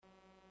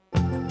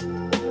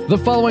The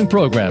following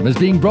program is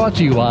being brought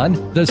to you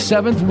on the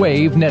Seventh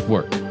Wave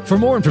Network. For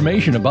more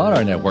information about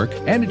our network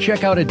and to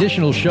check out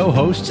additional show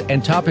hosts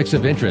and topics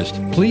of interest,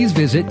 please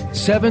visit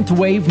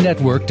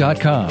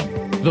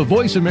seventhwavenetwork.com. The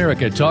Voice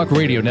America Talk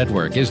Radio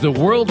Network is the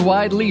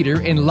worldwide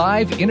leader in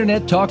live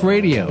Internet talk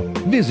radio.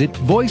 Visit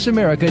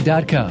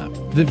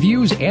voiceamerica.com. The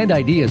views and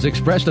ideas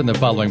expressed on the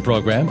following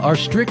program are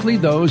strictly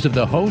those of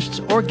the hosts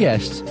or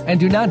guests and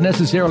do not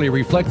necessarily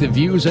reflect the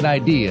views and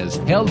ideas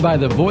held by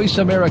the Voice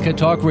America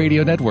Talk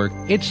Radio Network,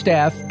 its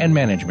staff, and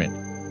management.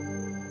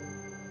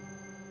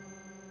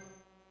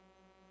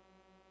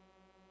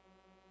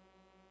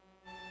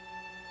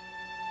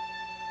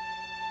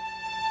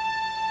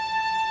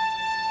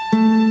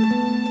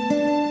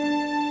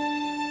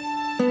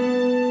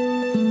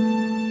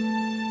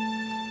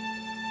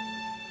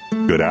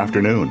 Good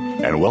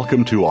afternoon, and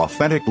welcome to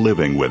Authentic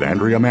Living with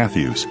Andrea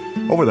Matthews.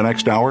 Over the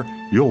next hour,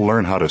 you'll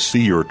learn how to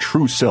see your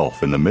true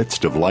self in the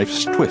midst of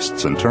life's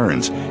twists and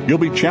turns. You'll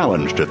be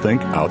challenged to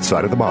think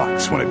outside of the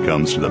box when it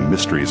comes to the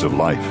mysteries of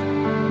life.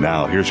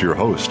 Now, here's your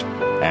host,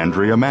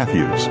 Andrea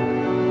Matthews.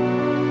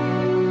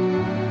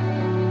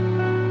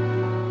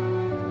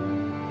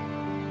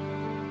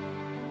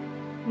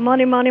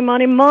 Money, money,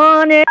 money,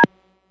 money.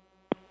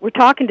 We're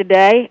talking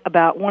today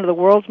about one of the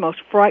world's most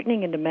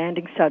frightening and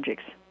demanding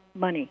subjects,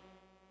 money.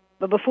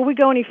 But before we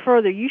go any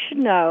further, you should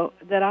know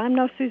that I'm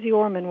no Susie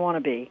Orman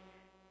wannabe.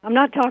 I'm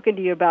not talking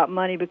to you about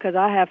money because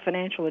I have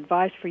financial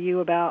advice for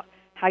you about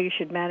how you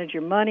should manage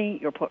your money,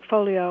 your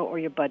portfolio, or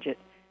your budget.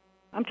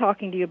 I'm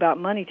talking to you about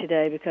money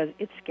today because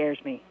it scares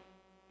me.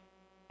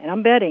 And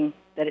I'm betting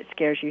that it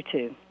scares you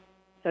too.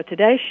 So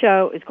today's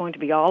show is going to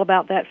be all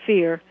about that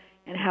fear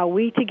and how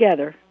we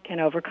together can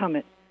overcome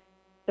it.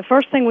 The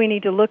first thing we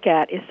need to look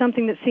at is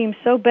something that seems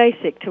so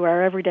basic to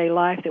our everyday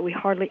life that we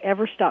hardly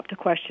ever stop to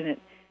question it.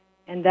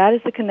 And that is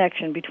the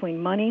connection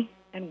between money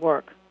and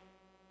work.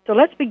 So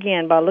let's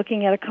begin by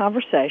looking at a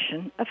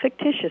conversation, a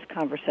fictitious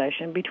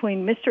conversation,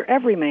 between Mr.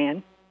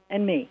 Everyman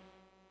and me.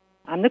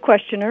 I'm the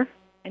questioner,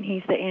 and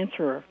he's the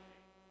answerer.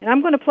 And I'm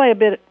going to play a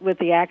bit with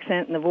the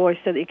accent and the voice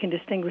so that you can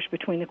distinguish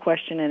between the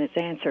question and its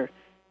answer.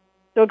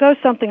 So it goes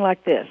something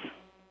like this.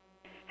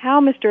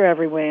 How, Mr.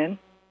 Everyman,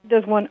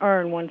 does one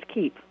earn one's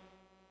keep?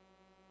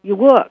 You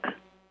work.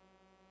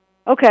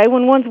 Okay,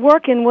 when one's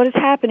working, what is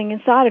happening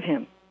inside of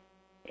him?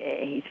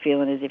 He's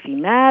feeling as if he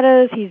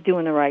matters, he's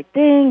doing the right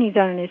thing, he's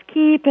earning his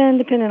keep, and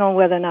depending on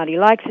whether or not he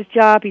likes his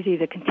job, he's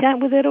either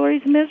content with it or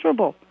he's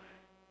miserable.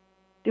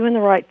 Doing the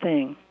right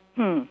thing.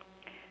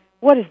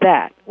 What is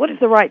that? What is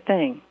the right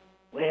thing?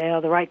 Well,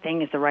 the right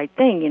thing is the right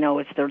thing. You know,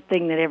 it's the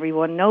thing that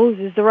everyone knows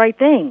is the right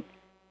thing.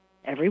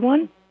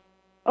 Everyone?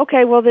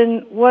 Okay, well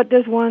then what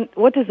does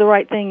the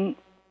right thing,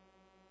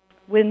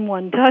 when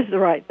one does the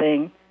right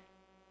thing,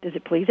 does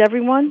it please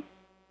everyone?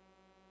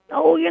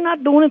 No, you're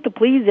not doing it to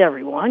please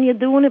everyone. You're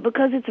doing it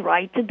because it's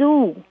right to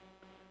do.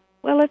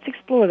 Well, let's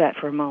explore that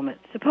for a moment.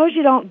 Suppose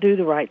you don't do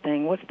the right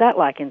thing. What's that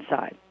like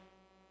inside?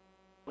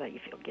 Well, you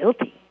feel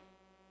guilty.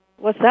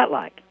 What's that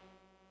like?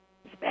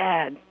 It's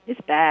bad. It's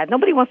bad.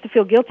 Nobody wants to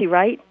feel guilty,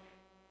 right?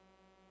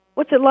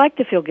 What's it like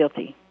to feel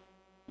guilty?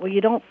 Well,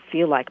 you don't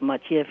feel like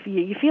much. You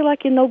feel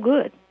like you're no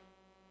good.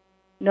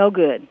 No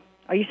good.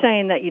 Are you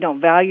saying that you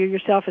don't value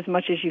yourself as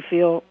much as you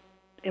feel,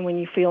 and when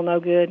you feel no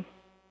good?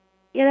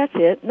 Yeah,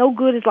 that's it. No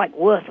good is like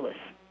worthless.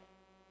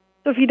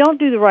 So if you don't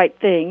do the right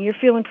thing, you're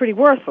feeling pretty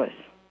worthless.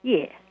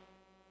 Yeah.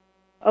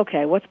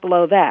 Okay, what's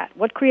below that?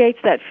 What creates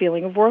that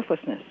feeling of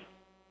worthlessness?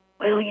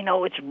 Well, you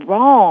know, it's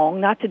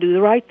wrong not to do the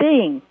right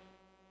thing.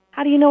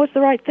 How do you know it's the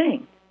right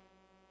thing?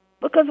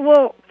 Because,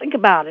 well, think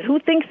about it. Who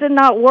thinks that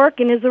not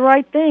working is the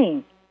right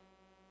thing?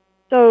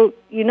 So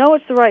you know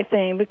it's the right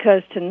thing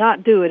because to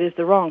not do it is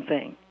the wrong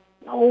thing.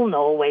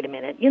 No, wait a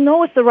minute. You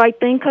know it's the right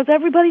thing because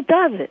everybody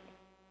does it.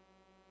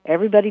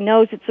 Everybody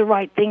knows it's the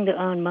right thing to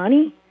earn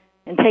money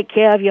and take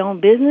care of your own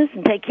business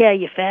and take care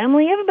of your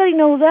family. Everybody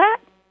knows that.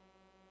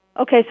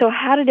 Okay, so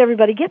how did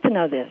everybody get to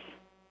know this?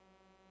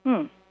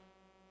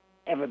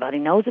 Everybody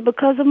knows it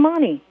because of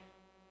money.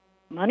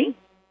 Money?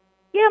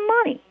 Yeah,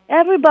 money.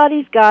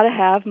 Everybody's got to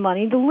have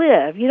money to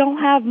live. You don't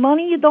have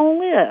money, you don't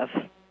live.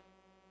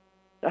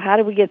 So how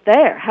did we get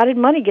there? How did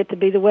money get to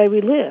be the way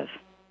we live?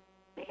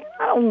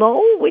 I don't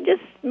know. We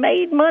just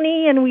made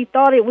money and we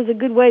thought it was a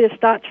good way to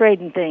start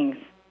trading things.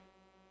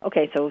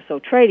 Okay, so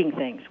trading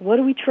things. What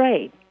do we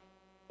trade?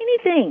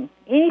 Anything.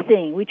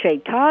 We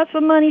trade cars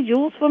for money,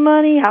 jewels for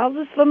money,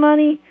 houses for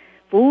money,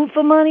 food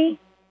for money.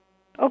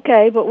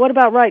 Okay, but what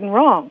about right and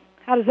wrong?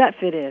 How does that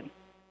fit in?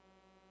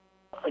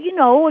 Well, you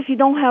know, if you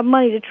don't have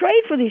money to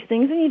trade for these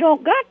things, then you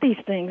don't got these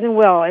things. And,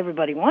 well,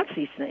 everybody wants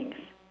these things.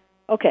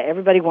 Okay,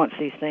 everybody wants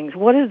these things.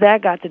 What has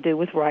that got to do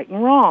with right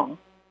and wrong?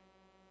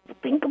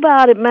 Think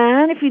about it,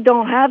 man. If you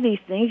don't have these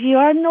things, you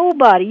are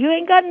nobody. You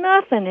ain't got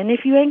nothing. And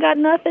if you ain't got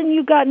nothing,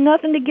 you got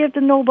nothing to give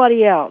to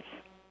nobody else.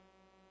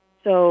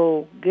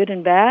 So, good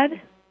and bad?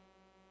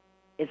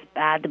 It's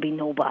bad to be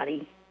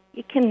nobody.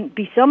 You can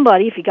be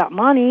somebody if you got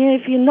money, and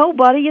if you're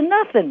nobody, you're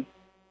nothing.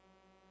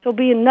 So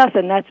being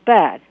nothing, that's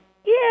bad.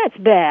 Yeah, it's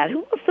bad. Who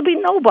wants to be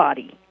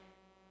nobody?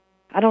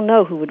 I don't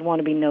know who would want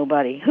to be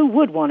nobody. Who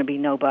would want to be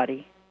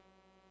nobody?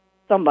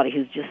 Somebody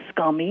who's just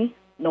scummy,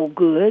 no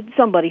good.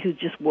 Somebody who's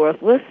just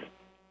worthless.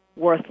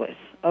 Worthless.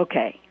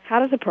 Okay. How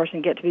does a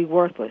person get to be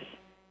worthless?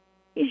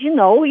 He's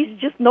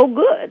just no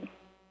good.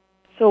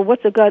 So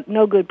what's a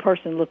no good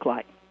person look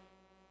like?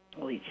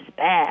 Well, he's just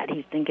bad.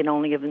 He's thinking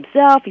only of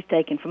himself. He's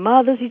taking from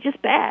others. He's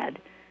just bad.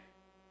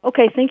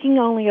 Okay, thinking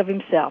only of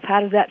himself.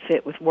 How does that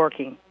fit with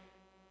working?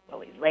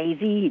 Well, he's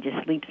lazy. He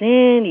just sleeps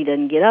in. He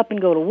doesn't get up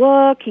and go to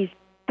work. He's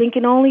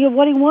thinking only of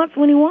what he wants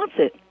when he wants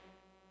it.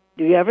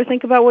 Do you ever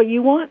think about what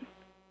you want?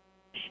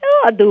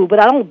 Sure I do, but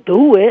I don't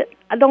do it.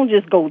 I don't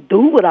just go do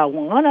what I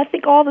want. I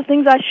think all the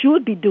things I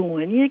should be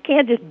doing. You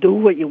can't just do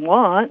what you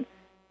want.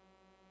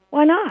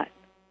 Why not?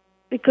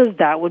 Because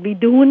that would be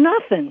doing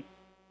nothing.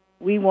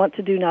 We want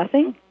to do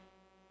nothing?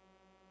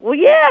 Well,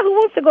 yeah, who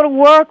wants to go to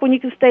work when you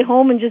can stay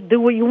home and just do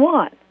what you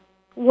want?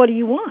 What do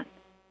you want?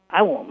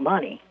 I want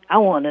money. I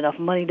want enough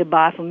money to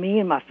buy for me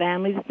and my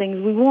family the things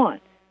we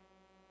want.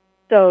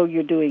 So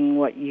you're doing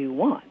what you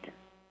want.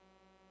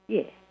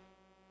 Yeah.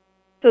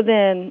 So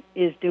then,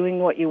 is doing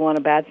what you want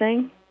a bad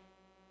thing?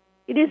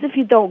 It is if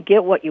you don't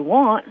get what you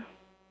want.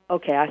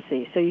 Okay, I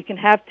see. So you can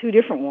have two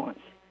different wants.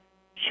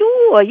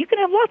 Sure, you can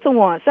have lots of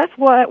wants. That's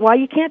why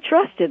you can't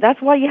trust it.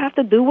 That's why you have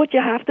to do what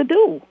you have to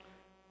do.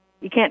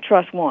 You can't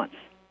trust wants.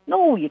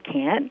 No, you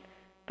can't.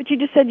 But you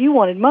just said you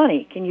wanted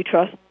money. Can you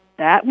trust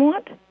that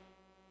want?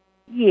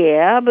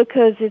 Yeah,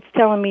 because it's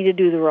telling me to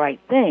do the right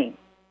thing.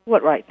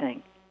 What right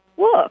thing?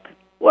 Work.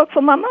 Work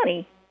for my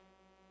money.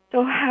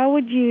 So how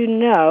would you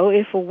know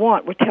if a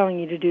want were telling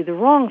you to do the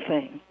wrong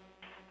thing?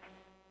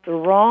 The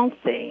wrong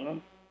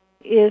thing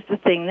is the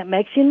thing that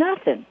makes you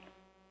nothing.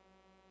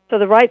 So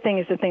the right thing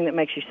is the thing that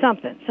makes you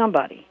something,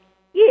 somebody.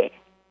 Yeah.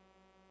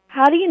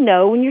 How do you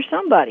know when you're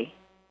somebody?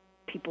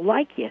 People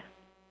like you.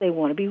 They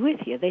want to be with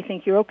you. They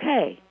think you're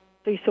okay.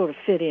 So you sort of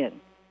fit in.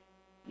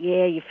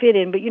 Yeah, you fit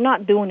in, but you're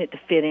not doing it to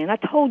fit in. I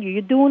told you,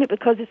 you're doing it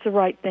because it's the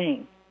right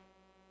thing.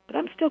 But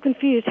I'm still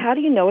confused. How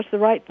do you know it's the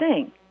right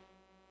thing?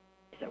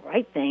 It's the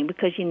right thing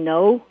because you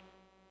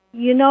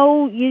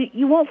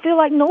won't feel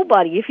like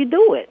nobody if you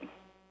do it.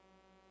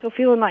 So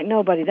feeling like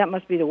nobody, that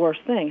must be the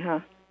worst thing, huh?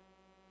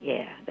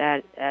 Yeah,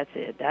 that's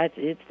it.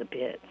 It's the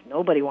pits.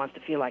 Nobody wants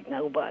to feel like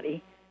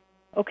nobody.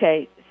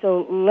 Okay,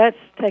 so let's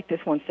take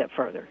this one step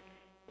further.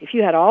 If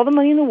you had all the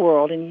money in the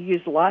world and you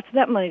used lots of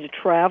that money to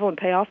travel and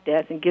pay off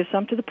debts and give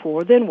some to the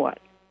poor, then what?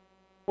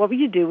 What would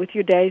you do with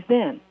your days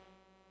then?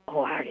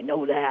 Oh, I already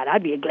know that.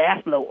 I'd be a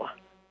glass blower.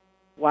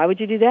 Why would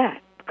you do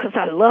that? Because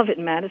I love it,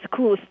 man. It's the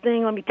coolest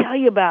thing. Let me tell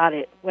you about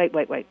it. Wait.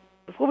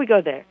 Before we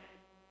go there,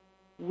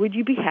 would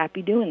you be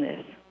happy doing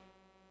this?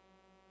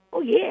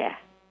 Oh, yeah.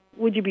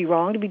 Would you be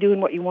wrong to be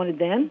doing what you wanted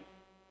then?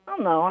 Oh,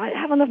 no. I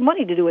have enough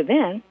money to do it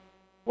then.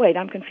 Wait,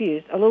 I'm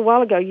confused. A little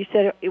while ago, you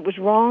said it was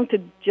wrong to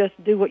just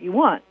do what you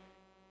want.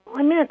 Well,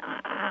 I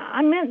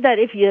meant that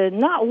if you're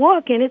not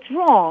working, it's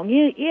wrong.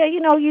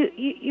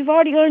 You've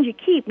already earned your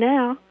keep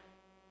now.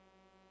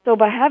 So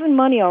by having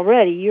money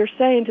already, you're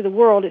saying to the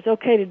world it's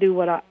okay to do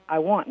what I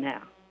want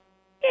now.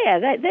 Yeah,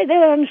 they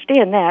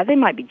understand that. They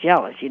might be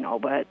jealous,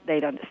 but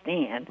they'd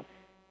understand.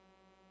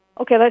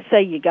 Okay, let's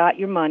say you got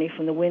your money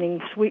from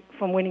winning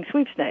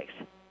sweepstakes.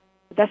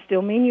 Would that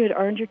still mean you had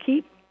earned your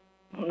keep?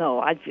 No,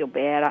 I'd feel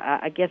bad.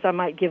 I guess I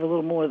might give a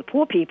little more to the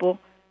poor people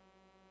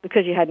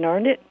because you hadn't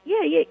earned it.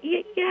 Yeah,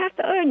 you have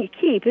to earn your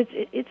keep.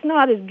 It's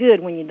not as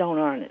good when you don't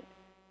earn it.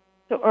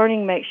 So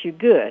earning makes you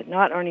good,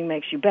 not earning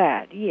makes you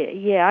bad.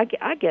 Yeah,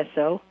 I guess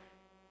so.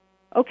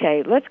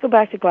 Okay, let's go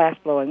back to glass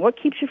blowing.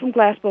 What keeps you from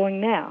glass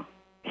blowing now?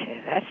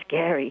 Yeah, that's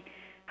scary.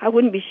 I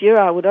wouldn't be sure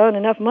I would earn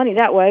enough money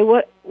that way.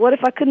 What if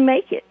I couldn't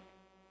make it?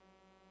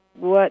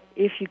 What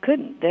if you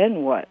couldn't?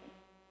 Then what?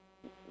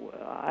 Well,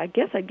 I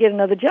guess I'd get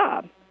another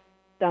job.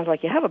 Sounds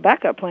like you have a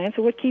backup plan,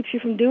 so what keeps you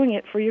from doing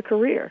it for your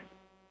career?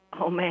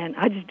 Oh, man,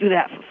 I just do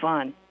that for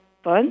fun.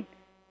 Fun?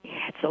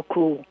 Yeah, it's so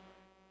cool.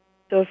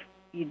 So if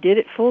you did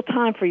it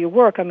full-time for your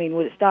work,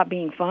 would it stop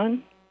being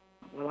fun?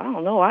 Well, I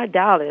don't know. I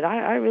doubt it.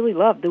 I really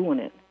love doing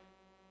it.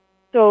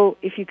 So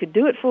if you could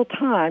do it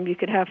full-time, you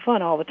could have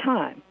fun all the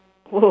time.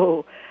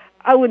 Whoa,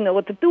 I wouldn't know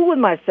what to do with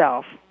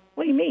myself.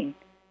 What do you mean?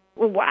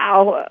 Well,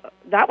 wow,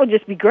 that would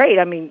just be great.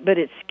 But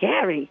it's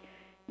scary.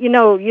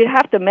 You'd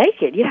have to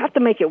make it. You'd have to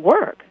make it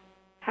work.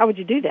 How would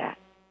you do that?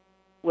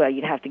 Well,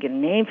 you'd have to get a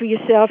name for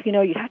yourself.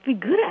 You'd have to be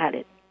good at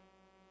it.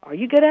 Are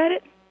you good at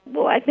it?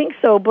 Well, I think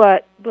so,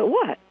 but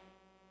what?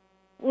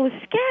 Well,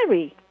 it's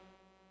scary.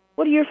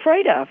 What are you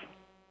afraid of?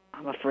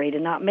 I'm afraid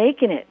of not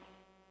making it.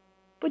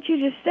 But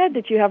you just said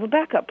that you have a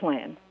backup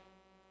plan.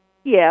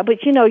 Yeah,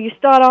 but you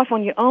start off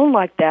on your own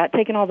like that,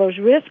 taking all those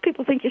risks,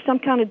 people think you're some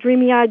kind of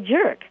dreamy-eyed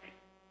jerk.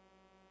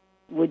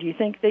 Would you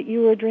think that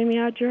you were a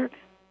dreamy-eyed jerk?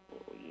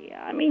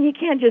 Yeah, you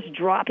can't just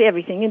drop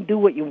everything and do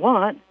what you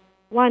want.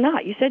 Why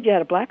not? You said you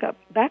had a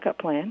backup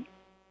plan.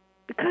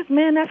 Because,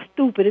 man, that's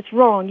stupid. It's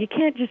wrong. You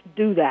can't just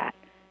do that.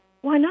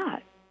 Why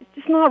not? It's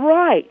just not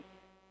right.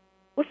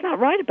 What's not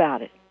right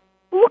about it?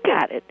 Look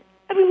at it.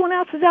 Everyone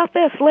else is out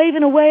there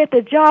slaving away at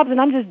their jobs,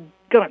 and I'm just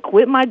going to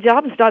quit my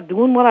job and start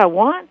doing what I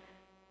want?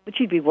 But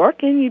you'd be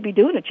working, you'd be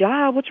doing a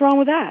job. What's wrong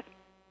with that?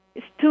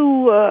 It's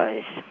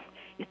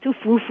too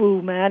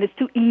frou-frou, man. It's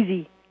too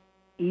easy.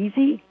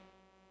 Easy?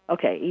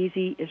 Okay,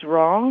 easy is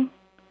wrong.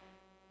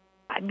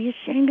 I'd be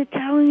ashamed of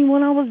telling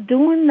anyone I was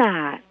doing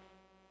that.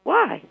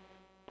 Why?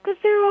 Because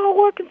they're all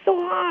working so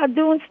hard,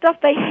 doing stuff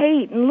they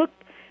hate, and look,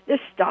 there's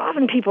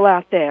starving people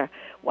out there.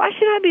 Why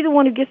should I be the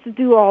one who gets to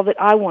do all that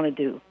I want to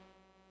do?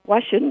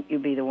 Why shouldn't you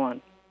be the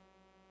one?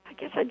 I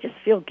guess I just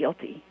feel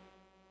guilty.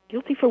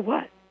 Guilty for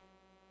what?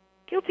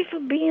 Guilty for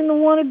being the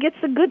one who gets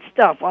the good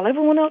stuff while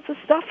everyone else is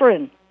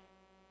suffering.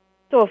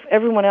 So if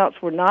everyone else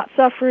were not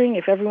suffering,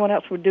 if everyone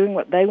else were doing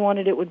what they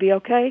wanted, it would be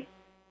okay?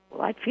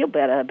 Well, I'd feel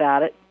better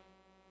about it.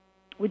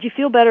 Would you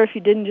feel better if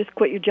you didn't just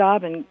quit your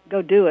job and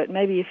go do it?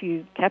 Maybe if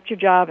you kept your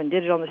job and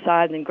did it on the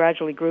side and then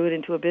gradually grew it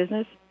into a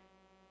business?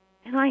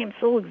 And I am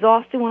so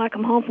exhausted when I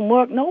come home from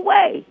work. No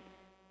way.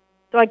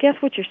 So I guess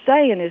what you're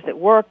saying is that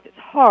work that's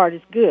hard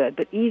is good,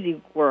 but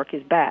easy work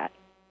is bad.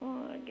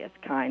 Well, I guess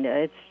kind of.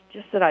 It's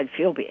just that I'd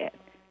feel bad.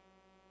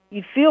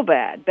 You'd feel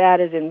bad.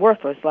 Bad as in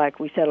worthless, like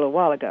we said a little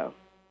while ago.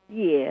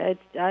 Yeah,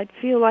 I'd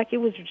feel like it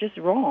was just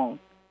wrong,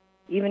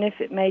 even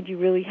if it made you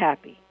really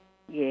happy.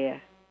 Yeah,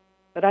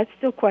 but I'd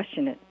still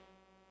question it.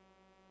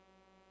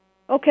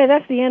 Okay,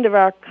 that's the end of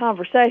our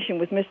conversation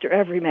with Mr.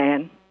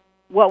 Everyman.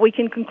 What we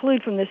can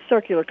conclude from this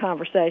circular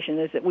conversation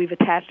is that we've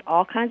attached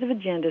all kinds of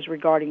agendas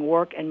regarding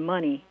work and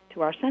money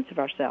to our sense of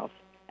ourselves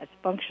as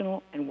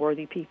functional and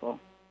worthy people.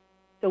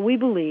 So we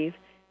believe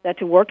that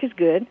to work is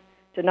good,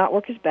 to not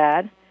work is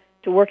bad,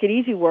 to work at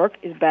easy work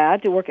is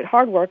bad, to work at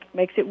hard work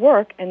makes it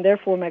work and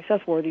therefore makes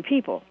us worthy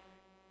people.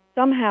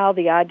 Somehow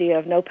the idea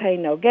of no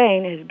pain, no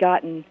gain has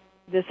gotten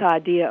this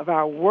idea of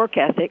our work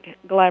ethic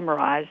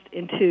glamorized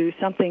into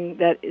something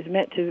that is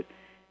meant to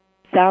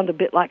sound a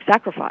bit like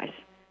sacrifice.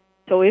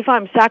 So if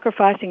I'm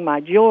sacrificing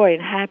my joy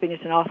and happiness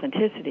and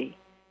authenticity,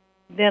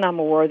 then I'm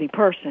a worthy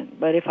person.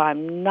 But if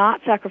I'm not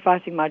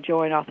sacrificing my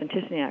joy and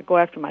authenticity and I go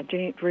after my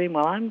dream,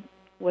 well, I'm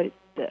what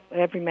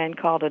every man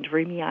called a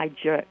dreamy-eyed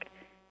jerk.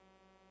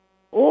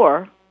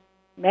 Or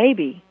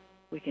maybe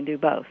we can do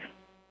both.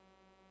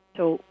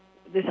 So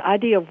this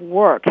idea of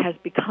work has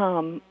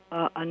become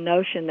a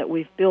notion that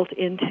we've built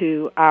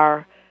into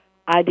our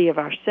idea of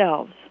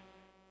ourselves.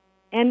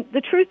 And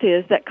the truth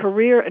is that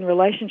career and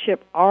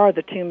relationship are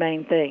the two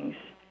main things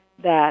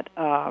that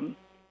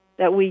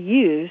we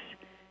use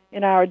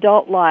in our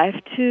adult life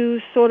to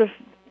sort of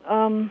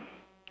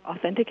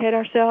authenticate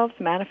ourselves,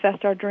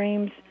 manifest our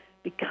dreams,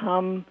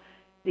 become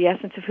the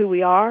essence of who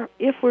we are,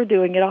 if we're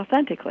doing it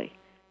authentically.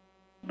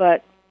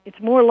 But it's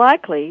more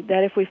likely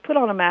that if we've put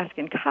on a mask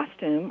and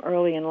costume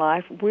early in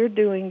life, we're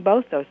doing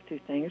both those two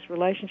things,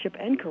 relationship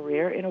and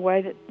career, in a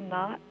way that's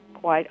not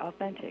quite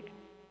authentic.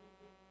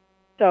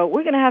 So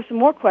we're going to have some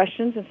more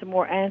questions and some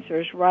more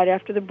answers right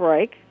after the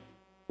break.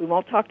 We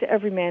won't talk to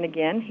every man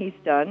again. He's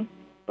done.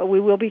 But we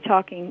will be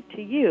talking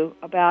to you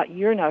about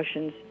your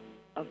notions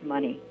of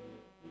money.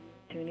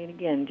 Tune in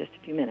again in just a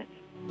few minutes.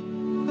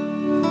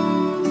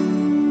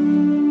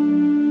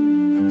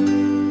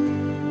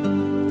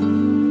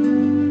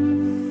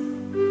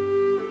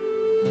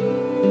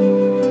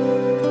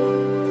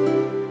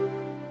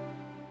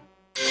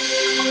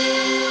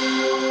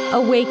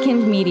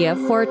 Awakened Media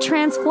for a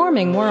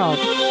transforming world.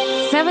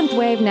 Seventh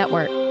Wave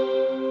Network.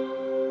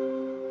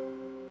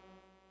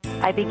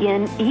 I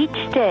begin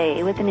each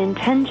day with an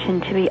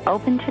intention to be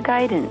open to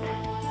guidance,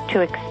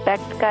 to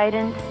expect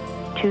guidance,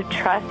 to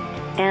trust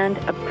and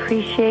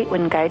appreciate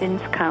when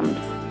guidance comes.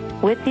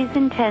 With these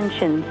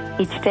intentions,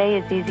 each day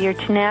is easier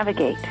to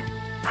navigate.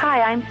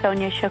 Hi, I'm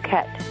Sonia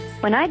Choquette.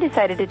 When I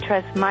decided to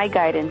trust my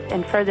guidance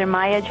and further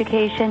my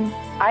education,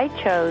 I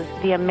chose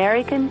the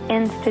American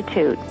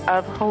Institute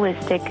of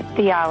Holistic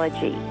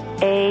Theology,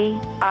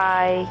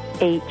 AIHT,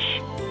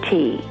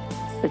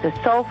 with a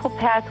soulful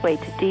pathway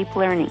to deep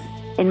learning.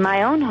 In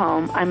my own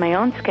home, on my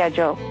own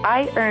schedule,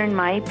 I earned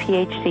my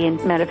PhD in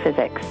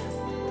metaphysics.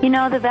 You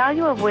know, the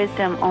value of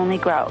wisdom only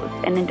grows,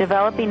 and in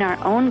developing our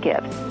own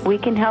gifts, we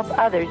can help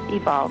others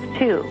evolve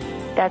too.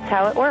 That's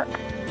how it works.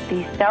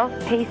 These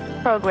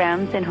self-paced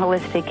programs in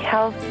holistic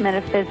health,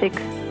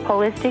 metaphysics,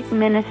 holistic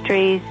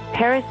ministries,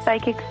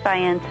 parapsychic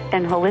science,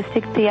 and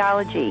holistic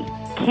theology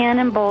can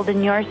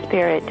embolden your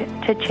spirit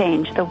to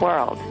change the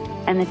world.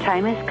 And the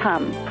time has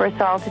come for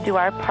us all to do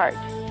our part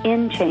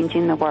in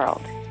changing the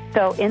world.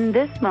 So in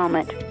this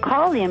moment,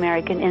 call the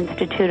American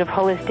Institute of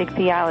Holistic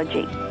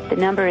Theology. The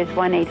number is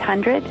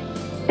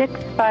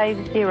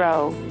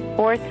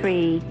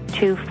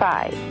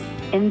 1-800-650-4325.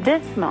 In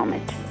this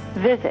moment,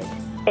 visit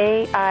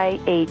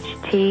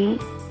aiht.edu.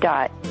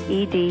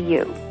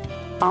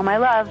 All my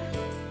love.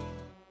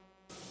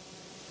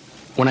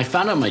 When I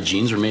found out my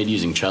jeans were made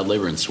using child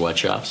labor in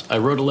sweatshops, I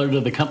wrote a letter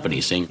to the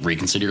company saying,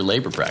 reconsider your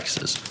labor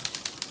practices.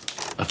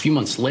 A few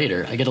months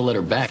later, I get a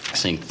letter back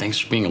saying thanks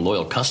for being a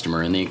loyal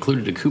customer, and they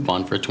included a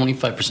coupon for a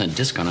 25%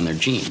 discount on their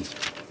jeans.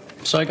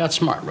 So I got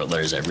smart, wrote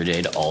letters every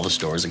day to all the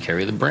stores that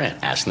carry the brand,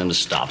 asking them to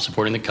stop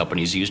supporting the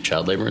companies who use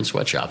child labor in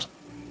sweatshops.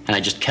 And I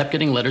just kept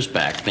getting letters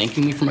back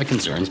thanking me for my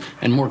concerns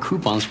and more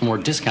coupons for more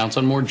discounts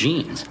on more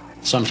jeans.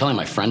 So I'm telling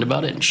my friend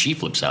about it, and she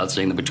flips out,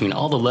 saying that between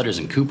all the letters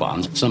and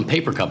coupons, some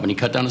paper company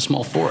cut down a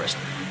small forest,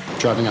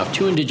 driving off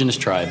 2 indigenous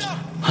tribes,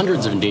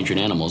 hundreds of endangered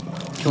animals,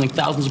 killing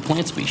thousands of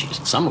plant species,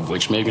 some of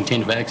which may have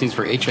contained vaccines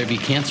for HIV,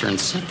 cancer, and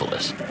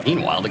syphilis.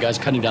 Meanwhile, the guys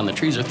cutting down the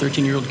trees are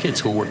 13-year-old kids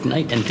who work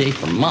night and day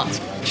for months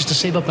just to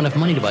save up enough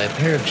money to buy a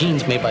pair of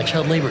jeans made by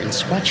child labor in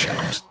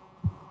sweatshops.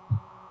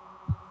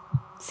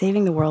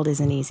 Saving the world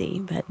isn't easy,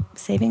 but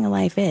saving a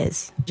life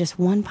is. Just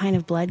 1 pint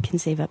of blood can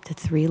save up to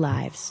 3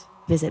 lives.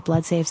 Visit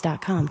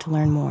bloodsaves.com to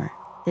learn more.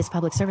 This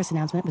public service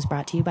announcement was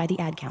brought to you by the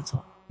Ad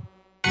Council.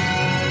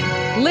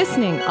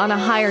 Listening on a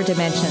higher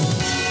dimension.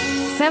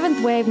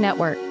 Seventh Wave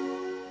Network.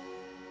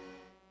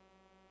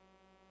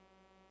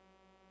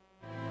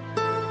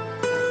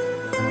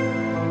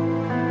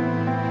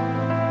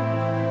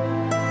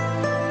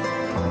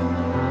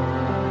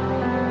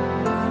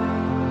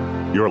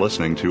 You're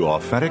listening to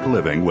Authentic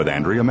Living with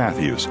Andrea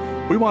Matthews.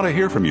 We want to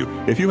hear from you.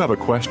 If you have a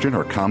question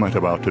or comment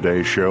about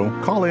today's show,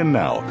 call in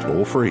now,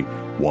 toll free,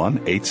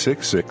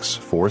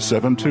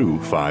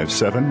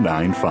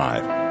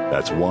 1-866-472-5795.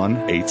 That's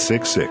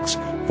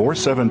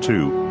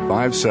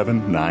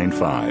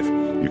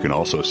 1-866-472-5795. You can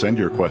also send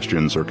your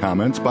questions or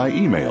comments by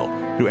email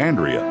to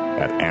Andrea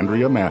at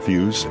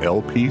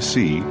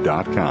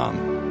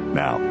AndreaMatthewsLPC.com.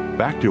 Now,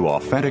 back to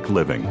Authentic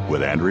Living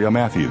with Andrea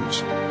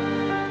Matthews.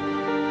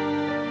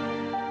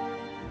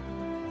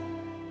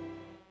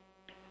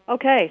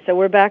 Okay, so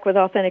we're back with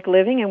Authentic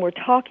Living, and we're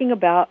talking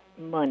about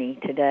money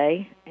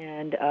today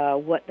and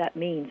what that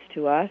means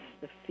to us,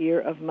 the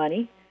fear of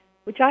money,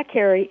 which I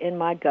carry in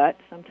my gut.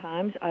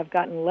 Sometimes I've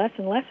gotten less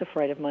and less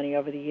afraid of money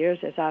over the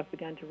years as I've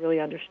begun to really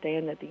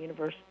understand that the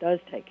universe does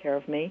take care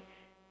of me.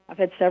 I've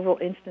had several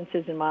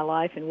instances in my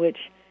life in which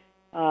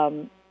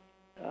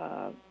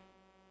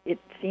it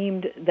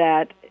seemed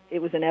that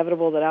it was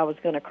inevitable that I was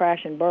going to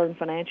crash and burn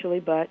financially,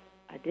 but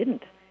I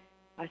didn't.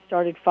 I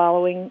started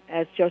following,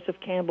 as Joseph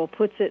Campbell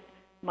puts it,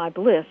 my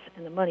bliss,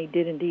 and the money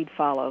did indeed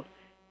follow.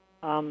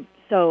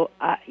 So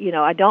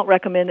I don't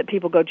recommend that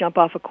people go jump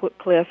off a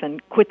cliff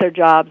and quit their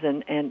jobs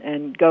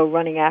and go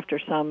running after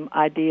some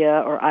idea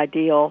or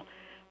ideal,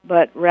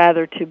 but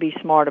rather to be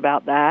smart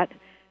about that.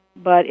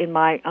 But in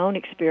my own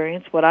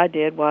experience, what I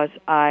did was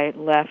I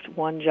left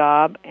one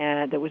job,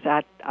 and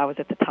I was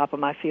at the top of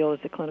my field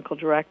as a clinical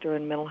director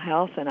in mental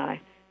health, and I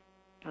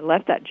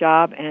left that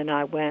job and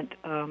I went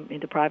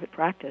into private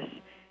practice.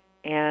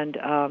 And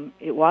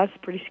it was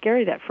pretty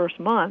scary that first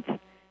month.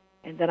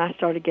 And then I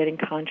started getting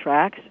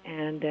contracts,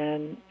 and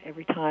then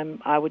every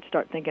time I would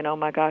start thinking, oh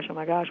my gosh,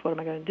 what am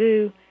I going to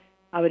do?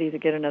 I would either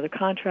get another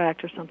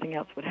contract or something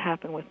else would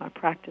happen with my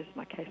practice.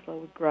 My caseload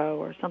would grow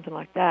or something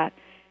like that.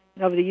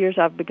 And over the years,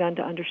 I've begun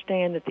to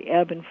understand that the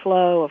ebb and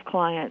flow of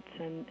clients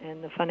and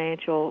the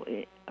financial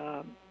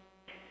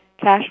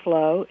cash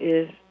flow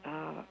is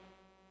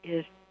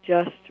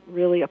just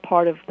really a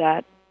part of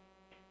that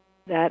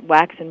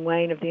wax and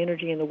wane of the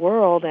energy in the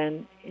world,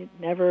 and it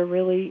never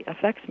really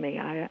affects me.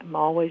 I'm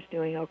always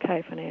doing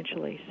okay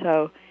financially.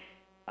 So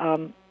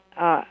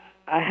I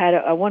had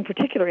one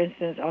particular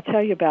instance I'll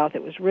tell you about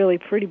that was really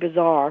pretty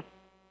bizarre.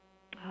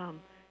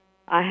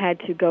 I had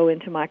to go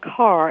into my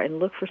car and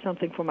look for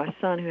something for my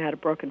son who had a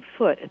broken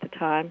foot at the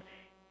time,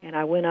 and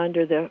I went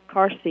under the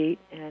car seat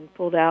and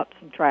pulled out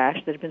some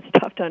trash that had been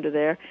stuffed under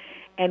there,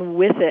 and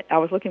with it, I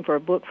was looking for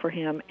a book for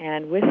him,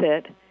 and with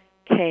it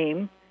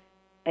came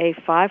a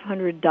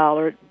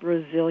 $500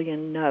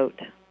 Brazilian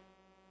note.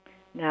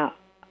 Now,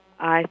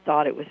 I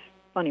thought it was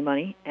funny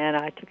money, and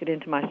I took it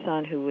into my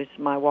son, who was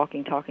my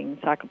walking, talking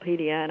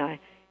encyclopedia, and I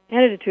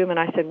handed it to him, and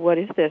I said, what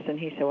is this? And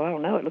he said, well, I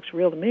don't know. It looks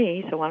real to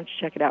me, so why don't you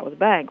check it out with the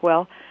bank?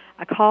 Well,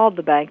 I called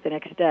the bank the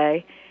next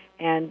day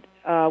and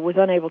was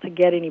unable to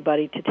get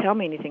anybody to tell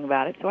me anything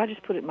about it, so I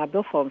just put it in my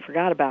billfold and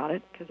forgot about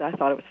it because I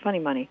thought it was funny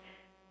money.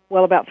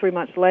 Well, about 3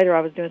 months later,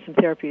 I was doing some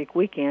therapeutic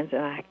weekends,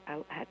 and I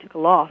took a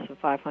loss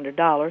of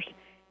 $500,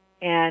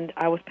 and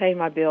I was paying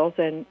my bills,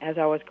 and as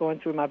I was going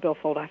through my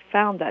billfold, I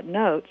found that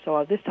note.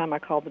 So this time I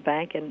called the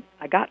bank, and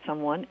I got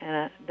someone,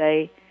 and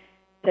they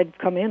said,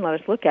 come in, let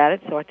us look at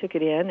it. So I took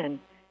it in, and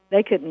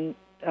they couldn't,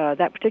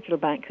 that particular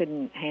bank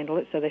couldn't handle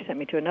it, so they sent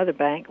me to another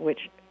bank,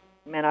 which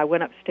meant I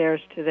went upstairs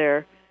to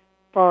their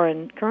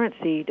foreign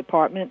currency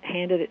department,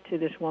 handed it to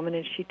this woman,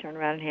 and she turned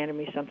around and handed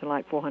me something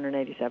like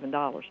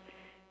 $487.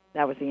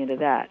 That was the end of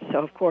that. So,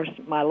 of course,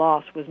 my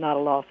loss was not a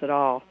loss at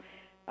all.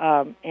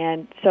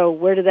 And so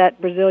where did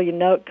that Brazilian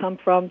note come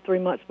from 3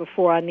 months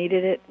before I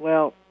needed it?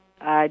 Well,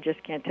 I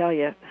just can't tell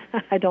you.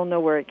 I don't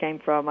know where it came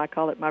from. I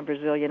call it my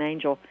Brazilian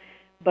angel.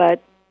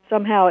 But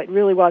somehow it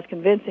really was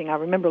convincing. I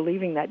remember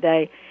leaving that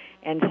day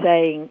and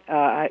saying,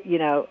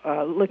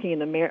 looking in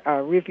the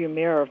rearview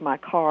mirror of my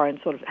car and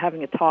sort of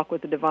having a talk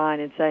with the divine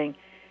and saying,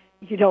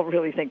 you don't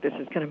really think this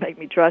is going to make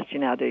me trust you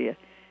now, do you?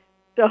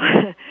 So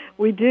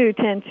we do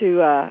tend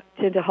to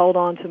hold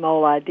on to some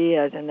old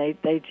ideas, and they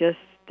just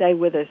stay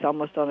with us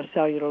almost on a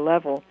cellular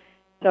level.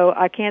 So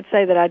I can't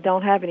say that I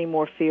don't have any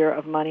more fear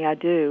of money. I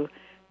do.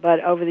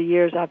 But over the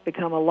years, I've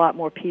become a lot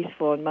more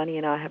peaceful, and money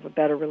and I have a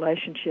better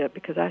relationship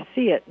because I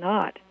see it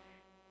not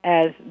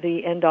as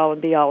the end-all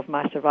and be-all of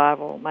my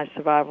survival. My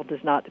survival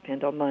does not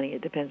depend on money.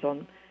 It depends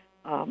on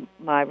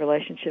my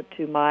relationship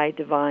to my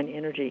divine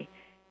energy.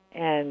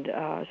 And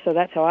so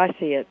that's how I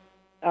see it.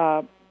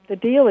 The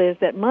deal is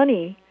that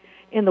money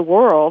in the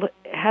world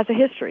has a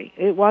history.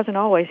 It wasn't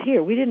always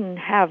here. We didn't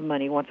have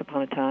money once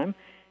upon a time,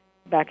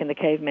 back in the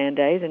caveman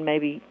days, and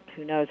maybe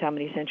who knows how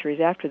many centuries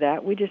after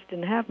that. We just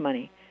didn't have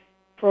money.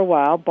 For a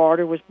while,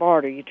 barter was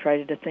barter. You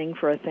traded a thing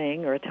for a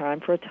thing, or a time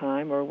for a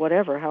time, or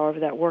whatever. However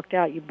that worked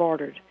out, you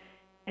bartered.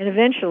 And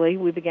eventually,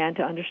 we began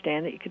to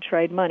understand that you could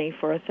trade money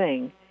for a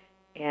thing.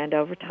 And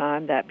over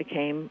time, that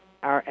became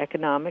our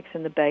economics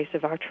and the base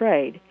of our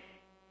trade.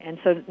 And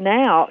so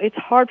now it's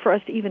hard for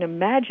us to even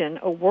imagine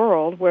a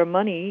world where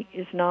money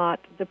is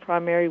not the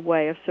primary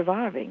way of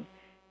surviving.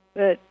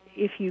 But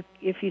if you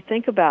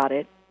think about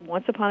it,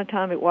 once upon a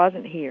time it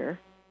wasn't here.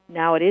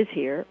 Now it is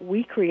here.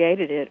 We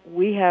created it.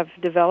 We have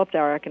developed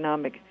our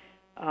economic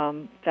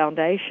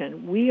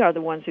foundation. We are the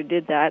ones who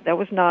did that. That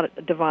was not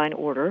a divine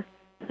order.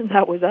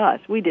 That was us.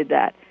 We did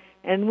that.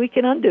 And we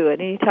can undo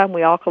it anytime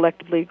we all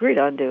collectively agree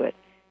to undo it.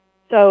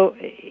 So,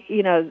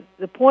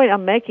 the point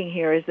I'm making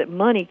here is that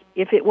money,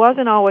 if it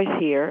wasn't always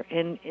here,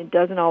 and it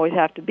doesn't always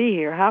have to be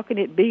here, how can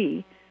it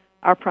be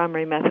our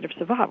primary method of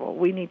survival?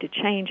 We need to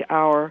change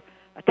our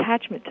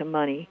attachment to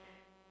money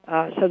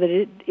so that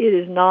it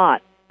is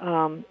not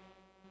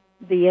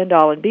the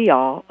end-all and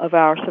be-all of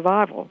our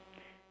survival.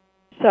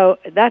 So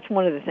that's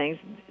one of the things.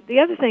 The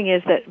other thing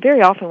is that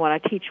very often when I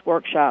teach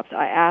workshops,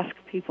 I ask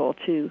people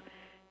to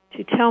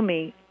tell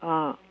me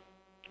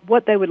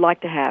what they would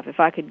like to have. If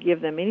I could give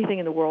them anything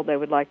in the world they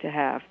would like to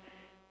have,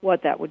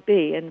 what that would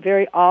be. And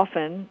very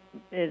often,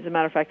 as a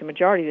matter of fact, the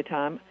majority of the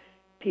time,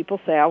 people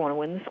say, I want to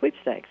win the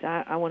sweepstakes.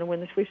 I want to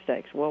win the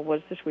sweepstakes. Well,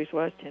 what's the sweepstakes?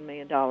 Well, it's $10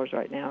 million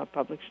right now at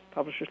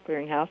Publishers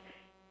Clearinghouse.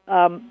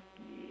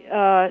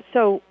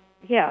 So,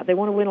 yeah, they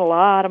want to win a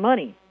lot of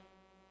money.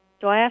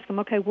 So I ask them,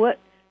 okay,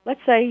 let's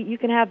say you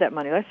can have that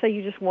money. Let's say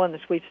you just won the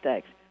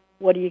sweepstakes.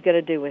 What are you going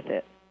to do with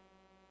it?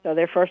 So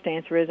their first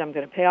answer is, I'm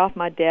going to pay off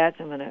my debts.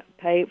 I'm going to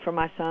pay for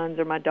my son's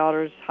or my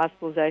daughter's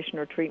hospitalization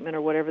or treatment or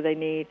whatever they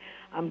need.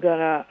 I'm going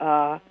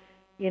to,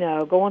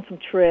 go on some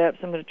trips.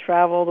 I'm going to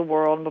travel the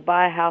world. I'm going to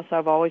buy a house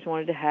I've always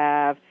wanted to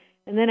have.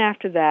 And then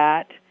after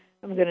that,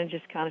 I'm going to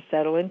just kind of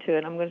settle into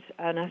it.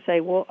 And I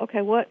say, well,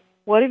 okay, what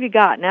have you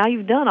got? Now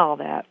you've done all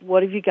that.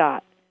 What have you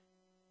got?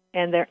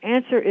 And their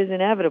answer is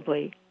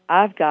inevitably,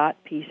 I've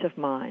got peace of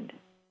mind.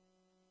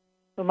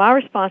 So my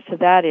response to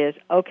that is,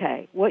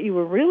 okay, what you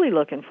were really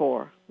looking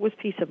for was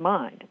peace of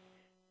mind.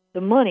 The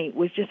money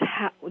was just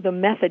the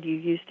method you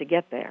used to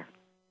get there.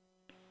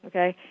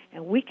 Okay?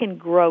 And we can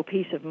grow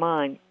peace of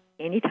mind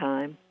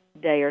anytime,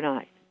 day or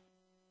night.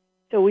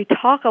 So we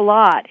talk a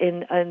lot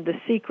in The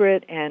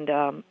Secret and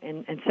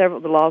several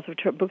of the laws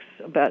of books,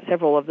 about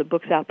several of the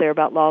books out there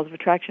about laws of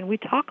attraction. We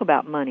talk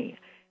about money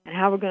and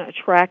how we're going to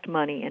attract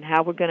money and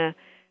how we're going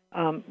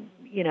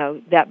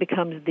to, that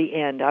becomes the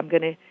end. I'm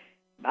going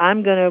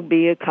to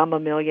become a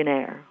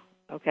millionaire.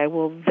 Okay,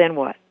 well, then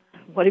what?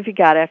 What have you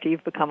got after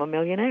you've become a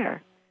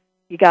millionaire?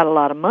 You got a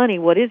lot of money.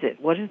 What is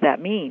it? What does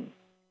that mean?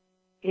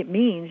 It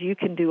means you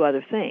can do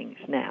other things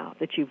now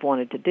that you've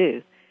wanted to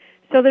do.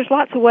 So there's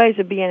lots of ways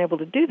of being able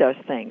to do those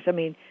things. I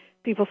mean,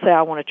 people say,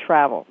 I want to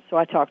travel. So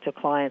I talk to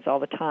clients all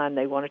the time.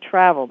 They want to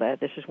travel.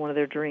 This is one of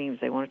their dreams.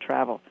 They want to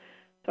travel.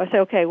 So I say,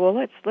 okay, well,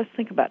 let's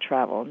think about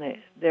travel. And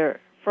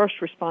their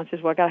first response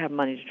is, well, I got to have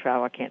money to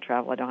travel. I can't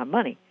travel. I don't have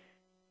money.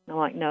 And I'm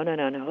like, no.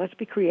 Let's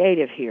be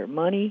creative here.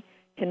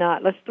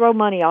 Let's throw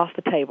money off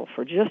the table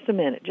for just a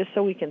minute, just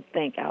so we can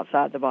think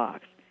outside the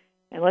box.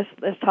 And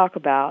let's talk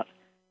about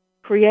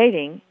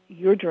creating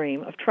your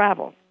dream of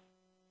travel.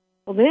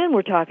 Well, then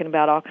we're talking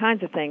about all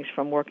kinds of things,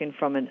 from working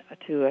with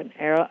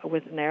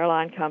an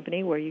airline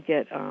company where you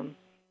get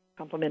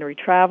complimentary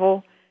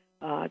travel,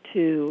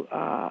 to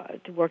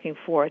working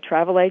for a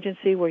travel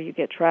agency where you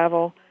get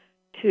travel,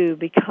 to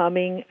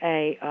becoming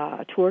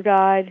a tour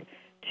guide,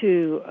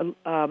 to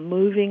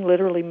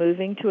literally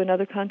moving to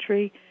another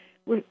country.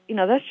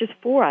 That's just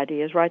 4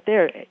 ideas right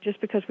there,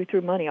 just because we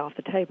threw money off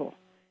the table.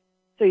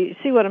 So you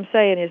see what I'm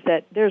saying is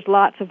that there's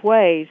lots of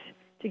ways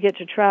to get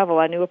to travel.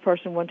 I knew a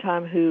person one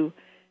time who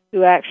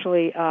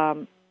actually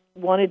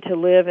wanted to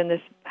live in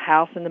this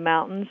house in the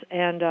mountains,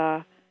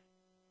 and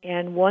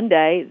one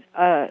day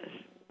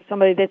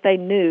somebody that they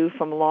knew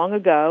from long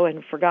ago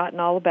and forgotten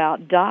all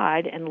about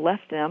died and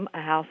left them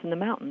a house in the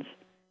mountains.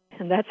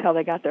 And that's how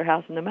they got their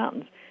house in the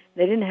mountains.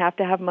 They didn't have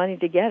to have money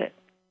to get it.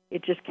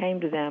 It just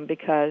came to them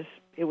because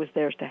it was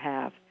theirs to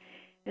have.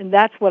 And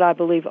that's what I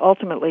believe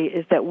ultimately,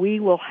 is that we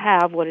will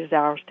have what is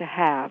ours to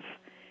have.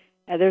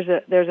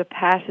 There's a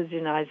passage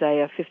in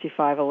Isaiah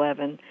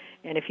 55:11,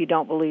 and if you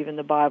don't believe in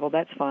the Bible,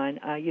 that's fine.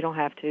 You don't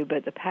have to,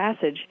 but the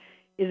passage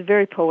is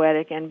very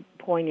poetic and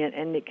poignant,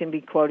 and it can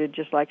be quoted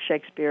just like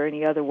Shakespeare or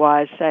any other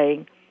wise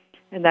saying,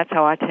 and that's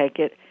how I take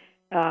it.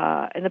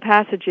 And the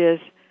passage is,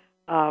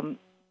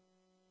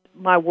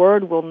 my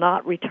word will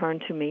not return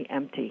to me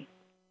empty.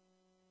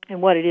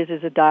 And what it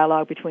is a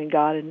dialogue between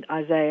God and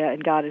Isaiah,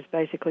 and God is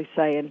basically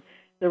saying,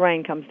 the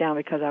rain comes down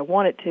because I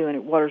want it to, and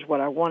it waters what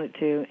I want it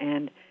to,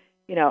 and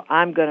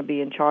I'm going to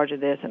be in charge of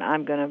this, and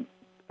I'm going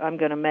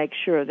to make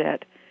sure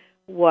that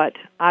what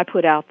I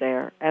put out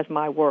there as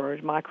my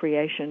word, my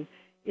creation,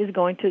 is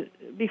going to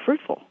be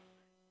fruitful.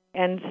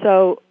 And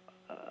so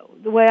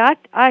the way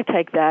I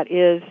take that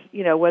is,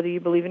 whether you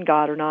believe in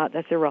God or not,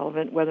 that's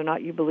irrelevant. Whether or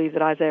not you believe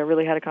that Isaiah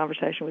really had a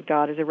conversation with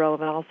God is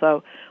irrelevant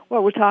also.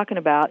 What we're talking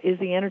about is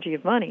the energy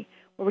of money.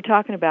 What we're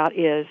talking about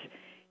is,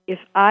 if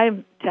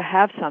I'm to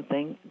have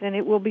something, then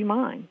it will be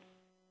mine.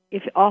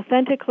 If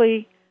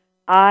authentically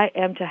I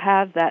am to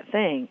have that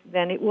thing,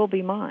 then it will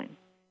be mine.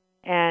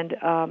 And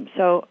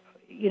so,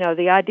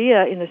 the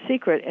idea in The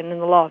Secret and in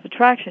the law of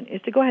attraction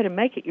is to go ahead and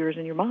make it yours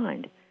in your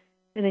mind,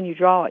 and then you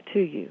draw it to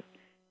you.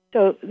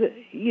 So,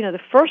 the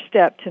first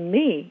step to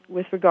me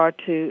with regard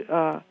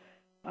to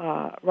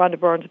Rhonda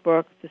Byrne's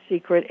book, The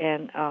Secret,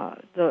 and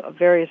the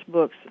various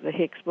books, the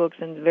Hicks books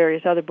and the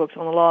various other books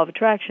on the law of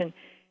attraction,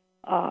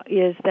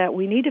 is that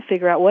we need to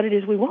figure out what it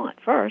is we want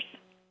first.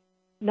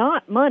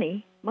 Not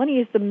money. Money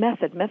is the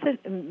method.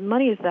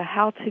 Money is the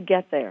how to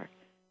get there.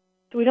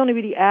 So we don't need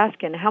to be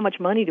asking, how much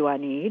money do I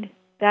need?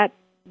 That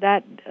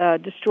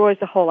destroys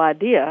the whole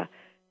idea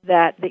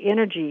that the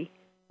energy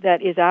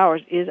that is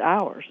ours is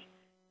ours.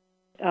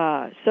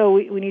 So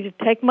we need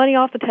to take money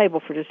off the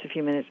table for just a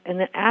few minutes and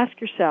then ask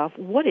yourself,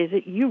 what is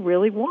it you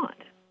really want?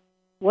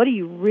 What do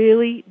you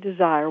really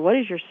desire? What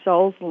is your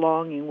soul's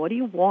longing? What do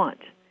you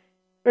want?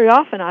 Very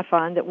often I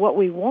find that what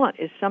we want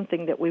is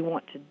something that we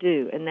want to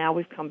do, and now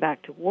we've come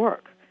back to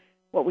work.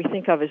 What we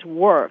think of as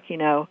work, we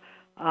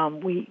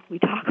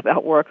talk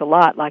about work a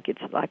lot, like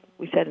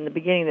we said in the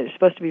beginning, that it's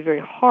supposed to be very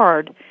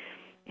hard,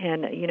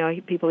 and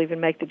people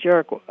even make the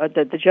joke.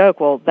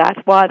 Well, that's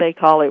why they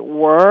call it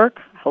work.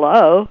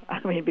 Hello,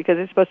 because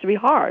it's supposed to be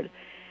hard.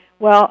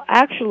 Well,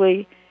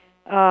 actually,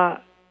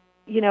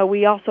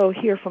 we also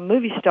hear from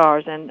movie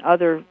stars and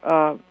other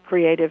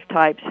creative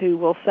types who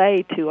will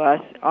say to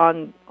us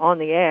on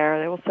the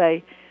air, they will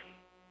say,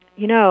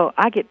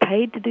 I get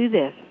paid to do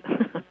this.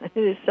 It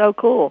is so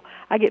cool.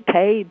 I get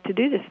paid to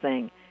do this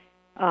thing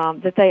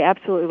that they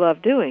absolutely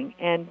love doing.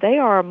 And they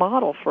are a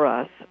model for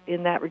us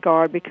in that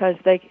regard, because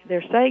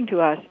they're saying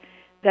to us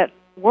that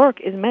work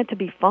is meant to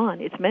be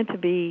fun. It's meant to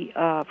be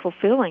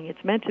fulfilling.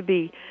 It's meant to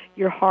be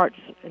your heart's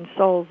and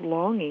soul's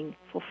longing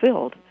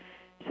fulfilled.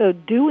 So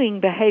doing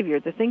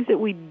behavior, the things that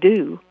we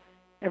do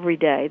every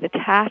day, the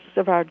tasks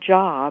of our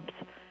jobs,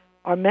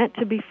 are meant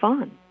to be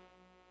fun.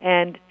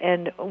 And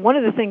one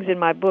of the things in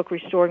my book,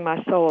 Restoring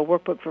My Soul, a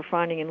workbook for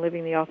finding and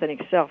living the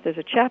authentic self, there's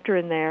a chapter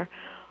in there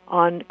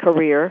on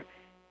career,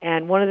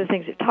 and one of the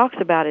things it talks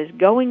about is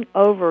going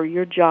over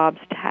your job's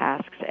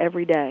tasks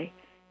every day,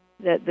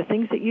 that the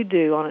things that you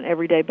do on an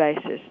everyday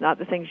basis, not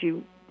the things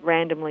you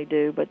randomly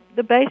do, but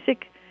the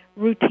basic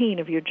routine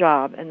of your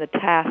job and the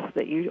tasks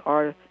that you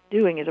are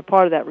doing as a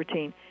part of that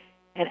routine,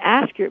 and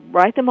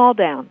write them all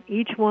down.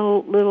 Each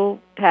one little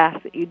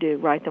task that you do,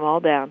 write them all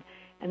down,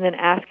 and then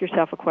ask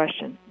yourself a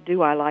question: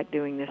 do I like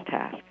doing this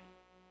task?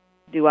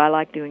 Do I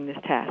like doing this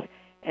task?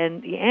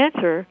 And the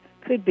answer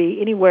could be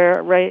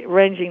anywhere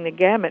ranging the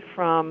gamut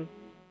from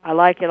I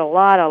like it a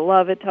lot, I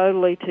love it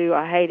totally, to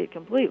I hate it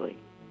completely.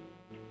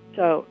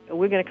 So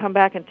we're going to come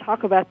back and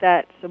talk about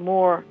that some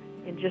more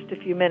in just a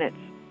few minutes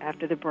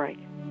after the break.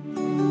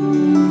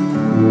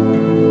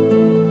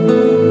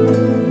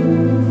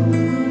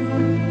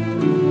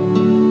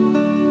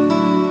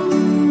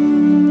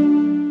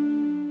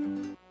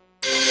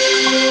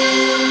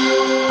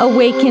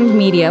 Awakened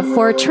media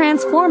for a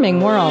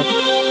transforming world.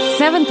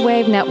 Seventh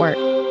Wave Network.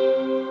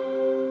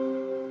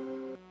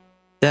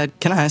 Dad,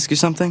 can I ask you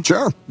something?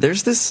 Sure.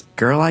 There's this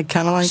girl I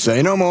kind of like.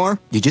 Say no more.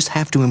 You just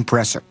have to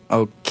impress her.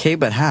 Okay,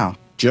 but how?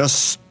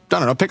 Just, I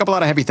don't know, pick up a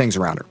lot of heavy things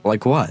around her.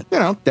 Like what?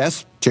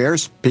 Desks,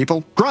 chairs,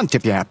 people. Grunt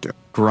if you have to.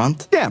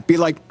 Grunt? Yeah, be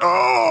like,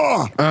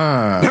 oh!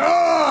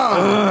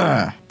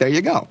 There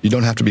you go. You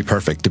don't have to be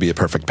perfect to be a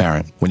perfect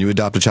parent. When you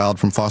adopt a child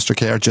from foster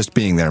care, just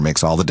being there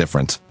makes all the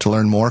difference. To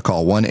learn more,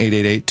 call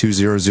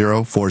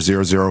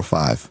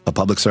 1-888-200-4005. A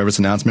public service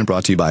announcement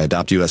brought to you by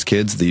Adopt U.S.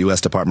 Kids, the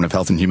U.S. Department of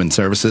Health and Human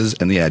Services,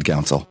 and the Ad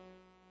Council.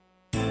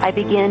 I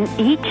begin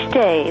each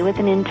day with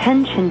an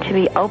intention to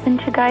be open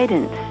to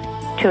guidance,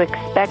 to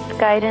expect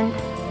guidance,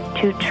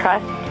 to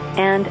trust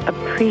and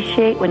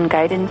appreciate when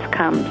guidance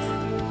comes.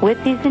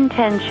 With these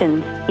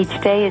intentions,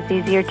 each day is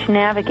easier to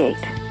navigate.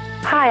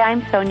 Hi,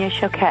 I'm Sonia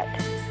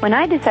Choquette. When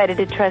I decided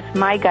to trust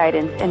my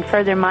guidance and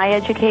further my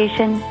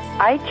education,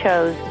 I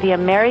chose the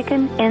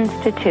American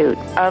Institute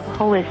of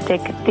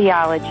Holistic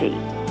Theology,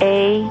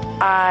 AIHT,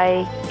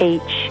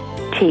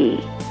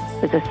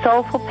 with a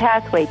soulful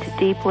pathway to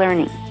deep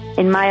learning.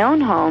 In my own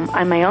home,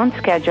 on my own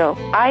schedule,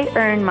 I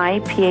earned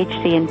my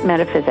PhD in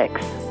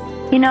metaphysics.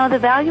 You know, the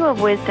value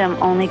of wisdom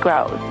only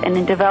grows, and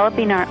in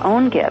developing our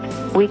own gifts,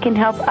 we can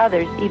help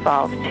others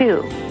evolve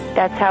too.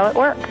 That's how it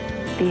works.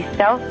 These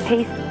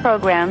self-paced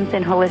programs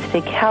in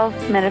holistic health,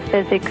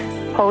 metaphysics,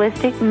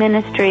 holistic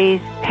ministries,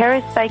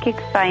 parapsychic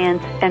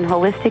science, and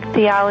holistic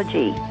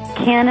theology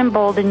can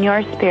embolden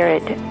your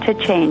spirit to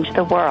change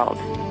the world.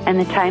 And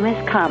the time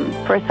has come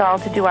for us all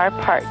to do our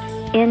part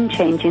in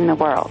changing the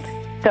world.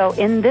 So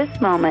in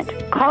this moment,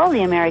 call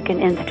the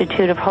American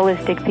Institute of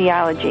Holistic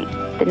Theology.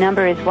 The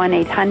number is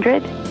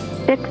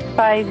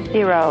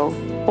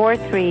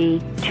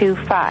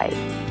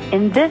 1-800-650-4325.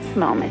 In this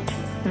moment,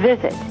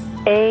 visit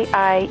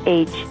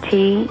aiht.edu.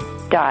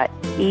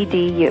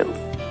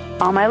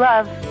 All my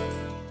love.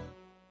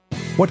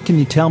 What can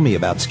you tell me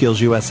about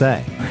Skills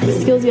USA?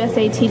 Skills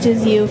USA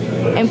teaches you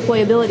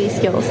employability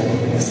skills.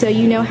 So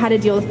you know how to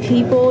deal with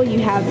people, you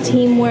have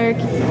teamwork,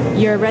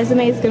 your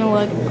resume is going to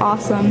look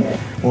awesome.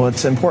 Well,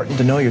 it's important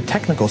to know your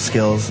technical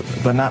skills,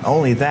 but not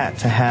only that,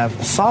 to have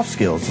soft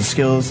skills, the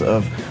skills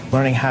of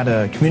learning how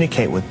to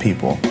communicate with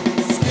people.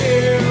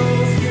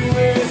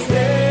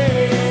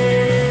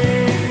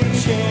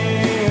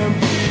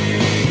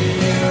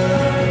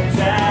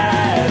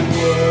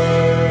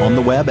 On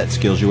the web at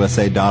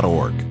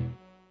skillsusa.org.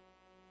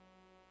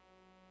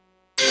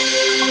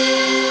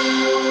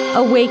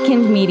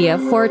 Awakened media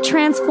for a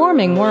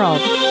transforming world.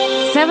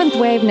 Seventh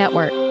Wave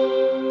Network.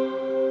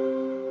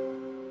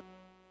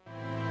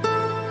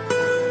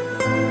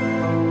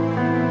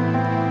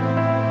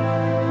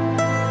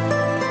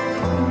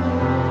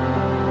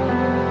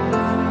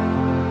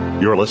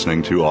 You're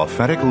listening to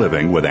Authentic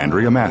Living with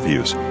Andrea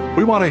Matthews.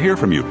 We want to hear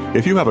from you.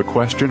 If you have a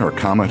question or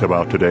comment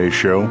about today's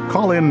show,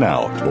 call in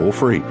now, toll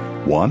free,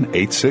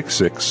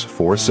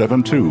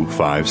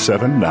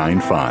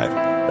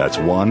 1-866-472-5795. That's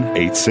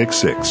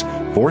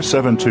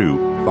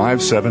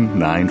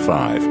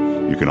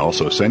 1-866-472-5795. You can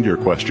also send your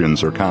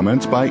questions or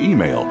comments by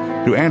email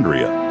to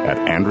Andrea at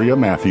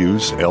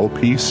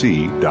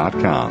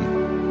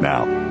AndreaMatthewsLPC.com.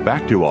 Now,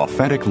 back to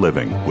Authentic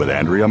Living with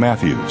Andrea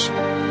Matthews.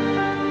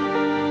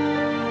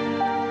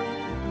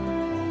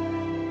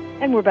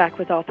 And we're back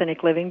with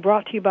Authentic Living,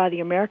 brought to you by the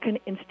American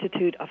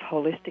Institute of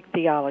Holistic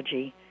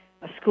Theology,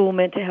 a school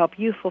meant to help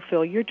you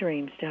fulfill your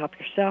dreams to help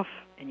yourself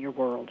and your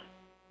world.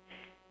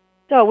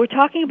 So we're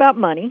talking about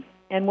money,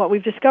 and what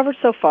we've discovered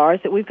so far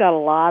is that we've got a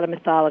lot of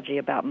mythology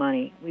about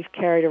money. We've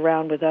carried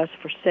around with us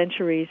for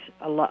centuries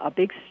a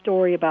big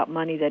story about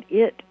money, that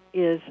it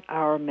is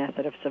our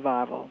method of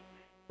survival,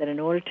 that in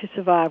order to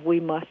survive, we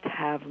must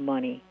have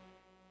money.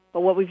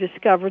 But what we've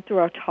discovered through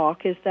our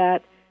talk is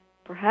that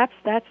perhaps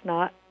that's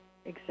not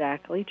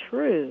exactly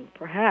true.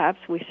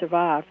 Perhaps we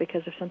survive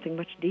because of something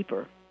much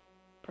deeper.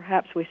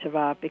 Perhaps we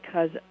survive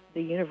because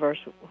the universe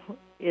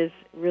is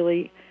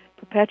really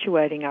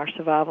perpetuating our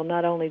survival,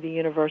 not only the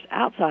universe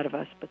outside of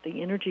us, but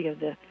the energy of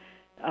the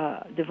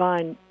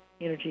divine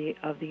energy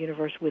of the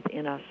universe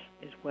within us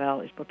as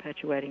well is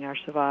perpetuating our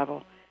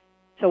survival.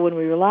 So when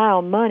we rely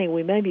on money,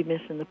 we may be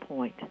missing the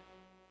point.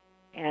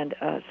 And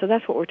so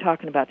that's what we're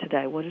talking about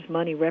today. What does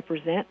money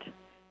represent?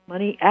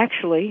 Money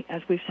actually,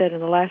 as we've said in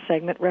the last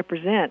segment,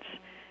 represents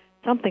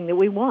something that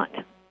we want.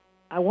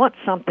 I want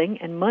something,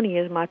 and money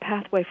is my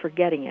pathway for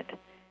getting it.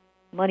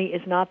 Money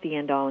is not the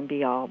end-all and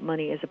be-all.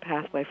 Money is a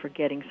pathway for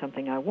getting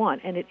something I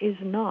want, and it is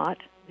not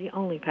the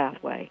only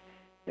pathway.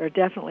 There are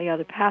definitely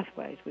other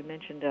pathways. We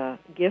mentioned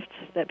gifts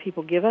that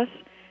people give us.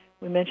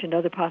 We mentioned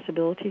other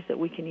possibilities that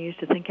we can use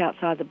to think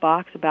outside the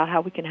box about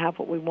how we can have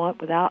what we want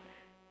without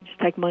just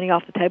take money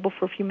off the table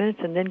for a few minutes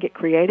and then get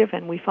creative,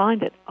 and we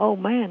find that, oh,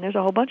 man, there's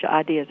a whole bunch of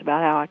ideas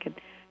about how I can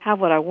have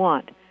what I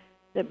want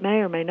that may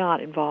or may not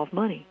involve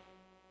money.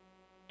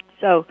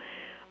 So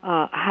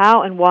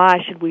how and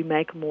why should we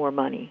make more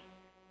money?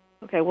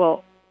 Okay,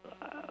 well,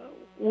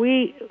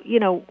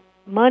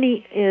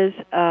 money is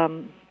a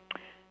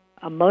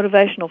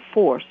motivational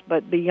force,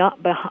 but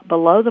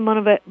below the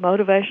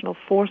motivational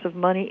force of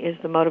money is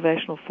the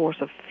motivational force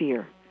of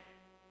fear.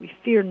 We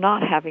fear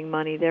not having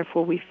money,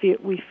 therefore we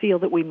feel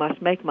that we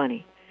must make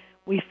money.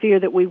 We fear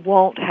that we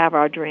won't have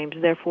our dreams,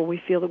 therefore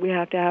we feel that we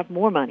have to have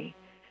more money.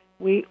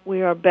 We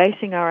are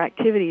basing our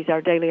activities,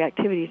 our daily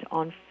activities,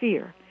 on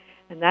fear.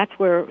 And that's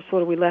where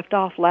sort of we left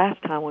off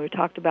last time when we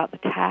talked about the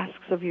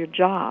tasks of your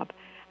job,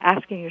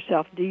 asking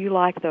yourself, do you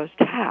like those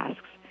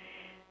tasks?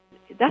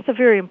 That's a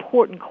very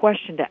important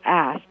question to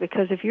ask,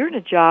 because if you're in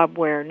a job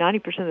where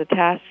 90% of the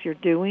tasks you're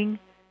doing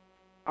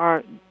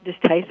are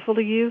distasteful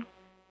to you,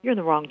 you're in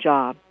the wrong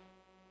job.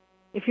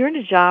 If you're in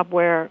a job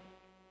where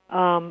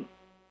 40%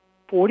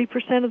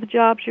 of the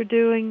jobs you're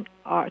doing,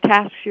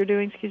 tasks you're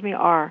doing,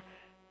 are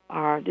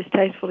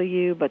distasteful to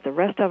you, but the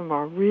rest of them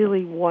are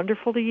really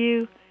wonderful to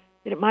you,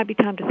 then it might be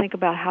time to think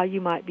about how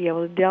you might be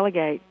able to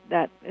delegate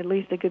that, at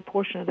least a good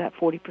portion of that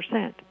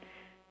 40%.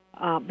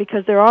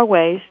 Because there are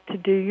ways to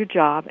do your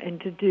job and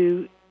to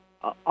do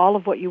all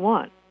of what you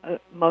want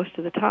most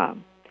of the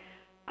time.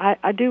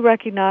 I do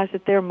recognize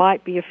that there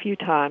might be a few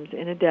times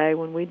in a day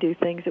when we do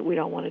things that we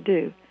don't want to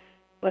do.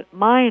 But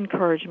my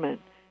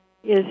encouragement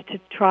is to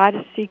try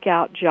to seek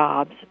out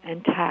jobs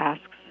and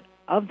tasks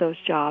of those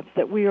jobs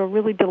that we are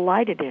really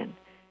delighted in.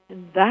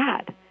 And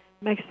that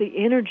makes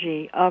the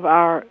energy of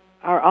our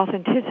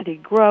authenticity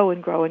grow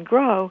and grow and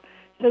grow,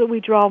 so that we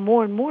draw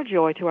more and more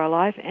joy to our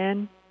life,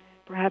 and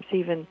perhaps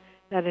even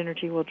that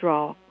energy will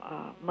draw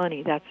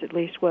money. That's at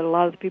least what a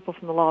lot of the people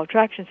from the Law of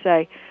Attraction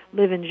say: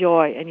 live in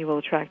joy and you will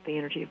attract the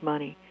energy of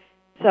money.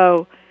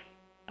 So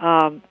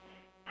how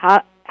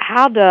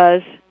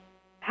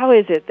how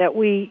is it that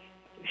we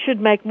should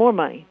make more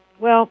money?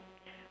 Well,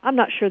 I'm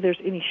not sure there's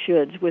any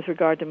shoulds with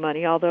regard to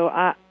money, although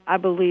I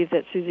believe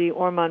that Susie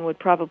Orman would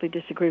probably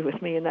disagree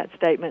with me in that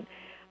statement.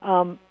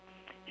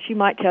 She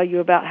might tell you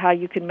about how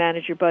you can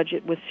manage your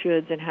budget with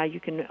shoulds and how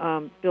you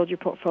can build your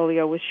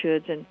portfolio with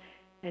shoulds,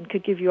 and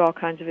could give you all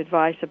kinds of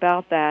advice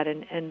about that,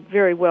 and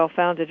very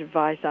well-founded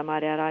advice, I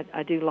might add.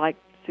 I do like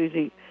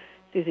Susie's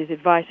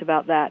advice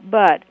about that.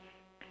 But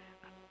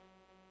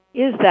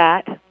is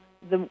that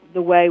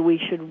the way we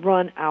should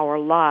run our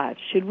lives?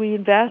 Should we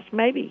invest?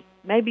 Maybe.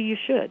 Maybe you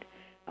should.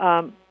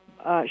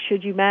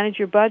 Should you manage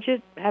your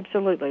budget?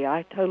 Absolutely.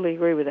 I totally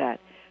agree with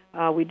that.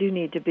 We do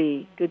need to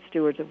be good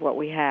stewards of what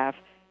we have.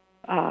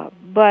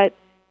 But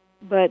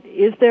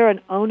is there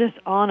an onus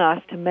on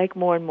us to make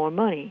more and more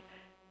money?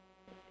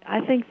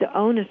 I think the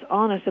onus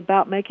on us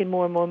about making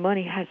more and more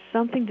money has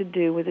something to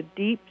do with a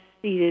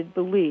deep-seated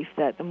belief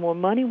that the more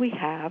money we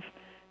have,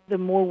 the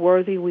more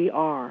worthy we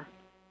are.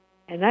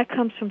 And that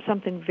comes from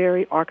something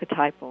very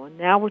archetypal. And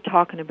now we're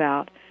talking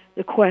about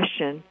the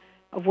question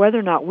of whether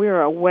or not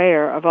we're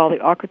aware of all the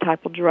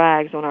archetypal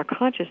drags on our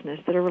consciousness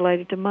that are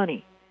related to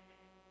money.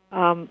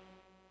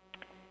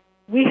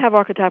 We have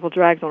archetypal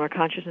drags on our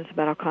consciousness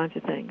about all kinds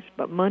of things,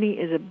 but money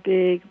is a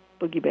big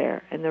boogie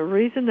bear. And the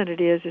reason that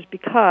it is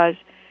because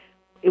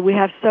we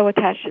have so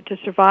attached it to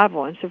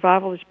survival, and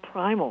survival is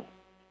primal.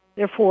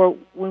 Therefore,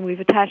 when we've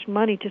attached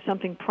money to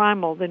something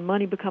primal, then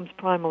money becomes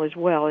primal as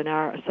well in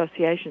our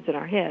associations in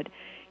our head.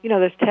 You know,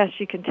 there's tests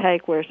you can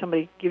take where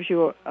somebody gives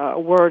you a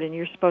word and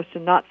you're supposed to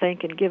not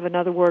think and give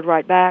another word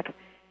right back.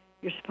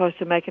 You're supposed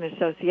to make an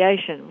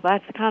association. Well,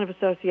 that's the kind of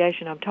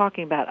association I'm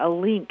talking about, a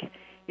link,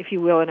 if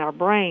you will, in our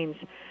brains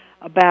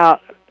about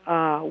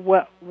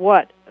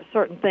what a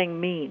certain thing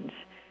means.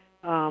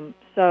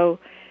 So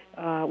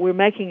we're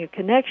making a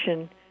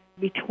connection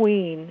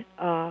between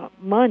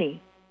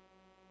money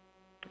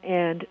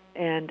and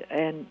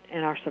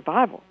our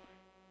survival.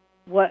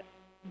 What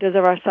does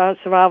our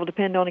survival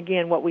depend on?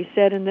 Again, what we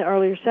said in the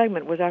earlier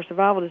segment was our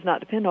survival does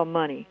not depend on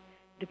money.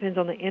 It depends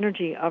on the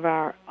energy of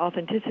our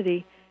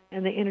authenticity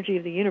and the energy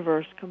of the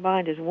universe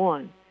combined as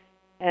one.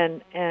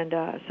 And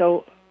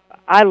so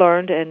I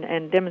learned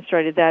and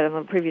demonstrated that in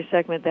the previous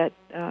segment that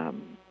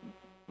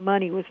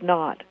money was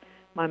not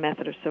my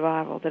method of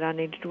survival, that I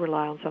needed to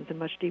rely on something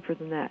much deeper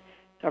than that.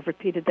 So I've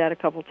repeated that a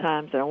couple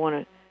times, and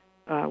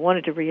I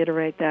wanted to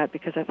reiterate that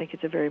because I think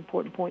it's a very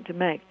important point to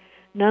make.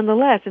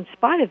 Nonetheless, in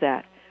spite of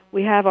that,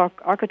 we have our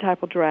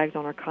archetypal drags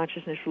on our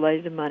consciousness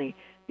related to money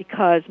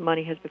because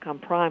money has become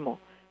primal.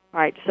 All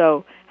right,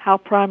 so how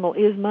primal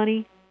is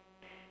money?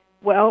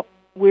 Well,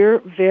 we're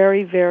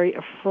very, very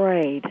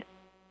afraid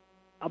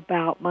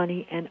about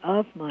money and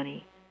of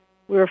money.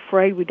 We're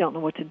afraid we don't know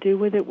what to do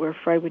with it. We're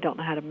afraid we don't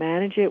know how to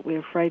manage it. We're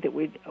afraid that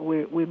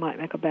we might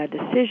make a bad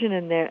decision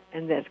and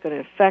that's going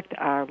to affect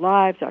our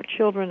lives, our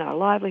children, our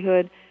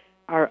livelihood,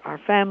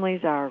 our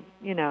families, our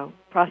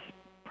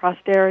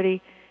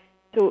posterity.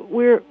 So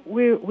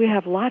we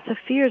have lots of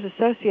fears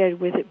associated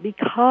with it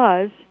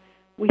because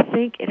we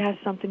think it has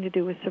something to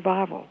do with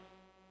survival.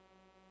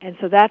 And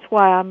so that's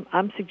why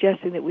I'm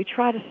suggesting that we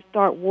try to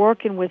start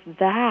working with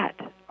that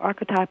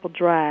archetypal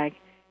drag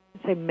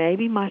and say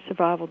maybe my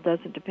survival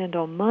doesn't depend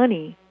on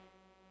money,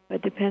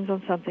 but depends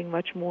on something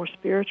much more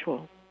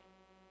spiritual.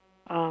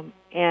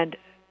 And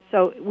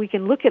so we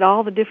can look at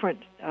all the different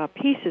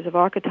pieces of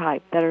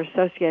archetype that are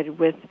associated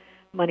with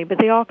money, but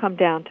they all come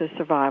down to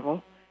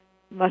survival.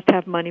 You must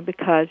have money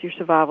because your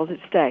survival is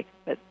at stake.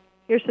 But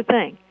here's the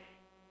thing.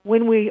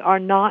 When we are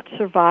not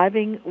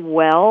surviving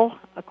well,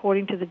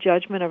 according to the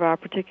judgment of our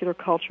particular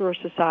culture or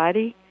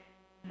society,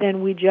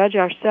 then we judge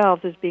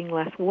ourselves as being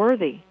less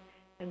worthy.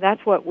 And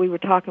that's what we were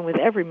talking with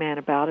every man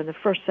about in the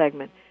first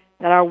segment,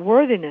 that our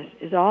worthiness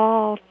is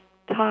all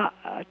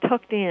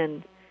tucked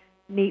in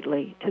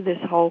neatly to this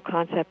whole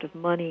concept of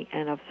money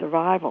and of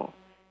survival.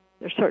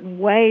 There are certain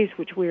ways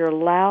which we are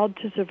allowed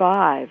to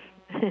survive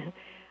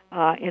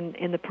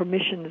in the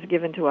permissions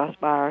given to us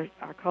by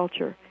our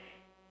culture,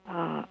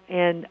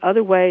 and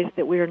other ways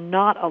that we are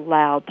not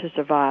allowed to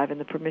survive in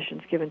the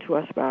permissions given to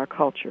us by our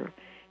culture.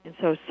 And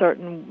so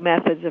certain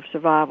methods of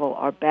survival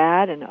are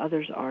bad and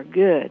others are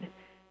good.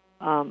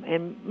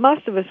 And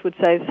most of us would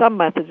say some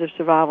methods of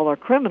survival are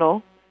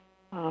criminal.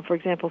 For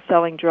example,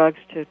 selling drugs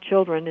to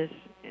children is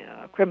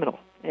criminal.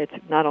 It's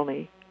not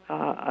only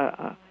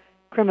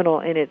criminal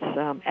in its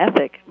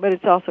ethic, but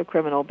it's also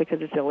criminal because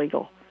it's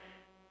illegal.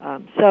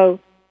 So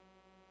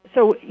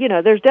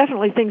there's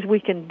definitely things we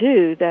can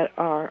do that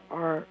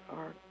are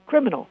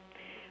criminal,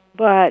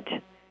 but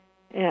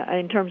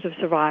in terms of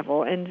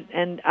survival.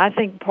 And I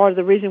think part of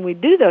the reason we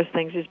do those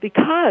things is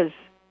because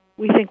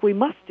we think we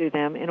must do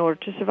them in order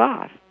to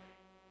survive.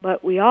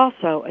 But we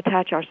also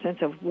attach our sense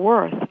of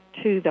worth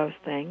to those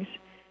things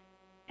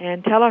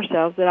and tell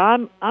ourselves that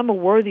I'm a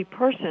worthy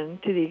person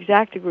to the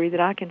exact degree that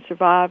I can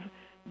survive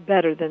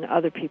better than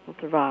other people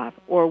survive,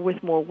 or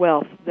with more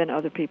wealth than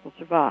other people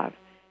survive.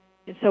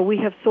 And so we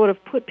have sort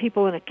of put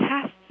people in a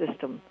caste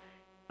system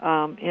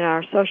in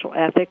our social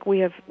ethic.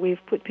 We've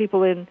put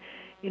people in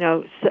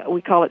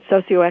we call it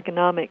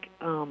socioeconomic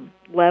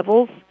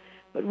levels,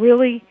 but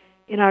really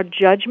in our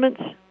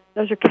judgments,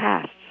 those are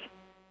castes.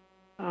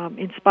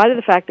 In spite of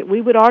the fact that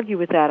we would argue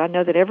with that, I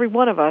know that every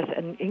one of us,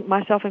 and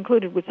myself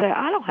included, would say,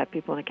 I don't have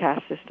people in a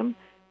caste system.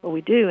 But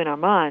we do in our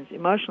minds.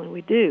 Emotionally,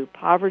 we do.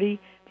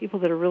 Poverty, people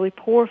that are really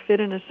poor fit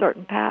in a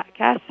certain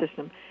caste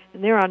system,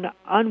 and they're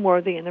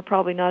unworthy, and they're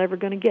probably not ever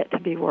going to get to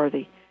be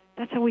worthy.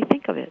 That's how we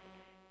think of it.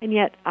 And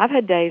yet, I've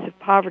had days of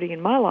poverty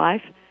in my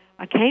life.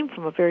 I came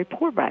from a very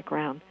poor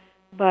background,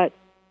 but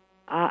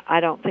I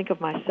don't think of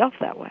myself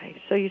that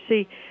way. So you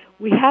see,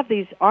 we have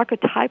these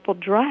archetypal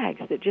drags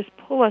that just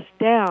pull us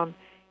down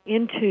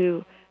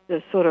into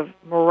the sort of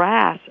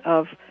morass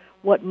of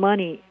what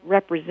money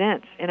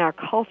represents in our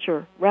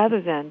culture rather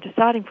than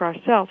deciding for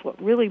ourselves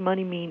what really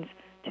money means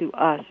to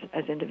us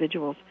as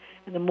individuals.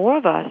 And the more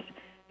of us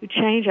who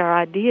change our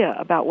idea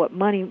about what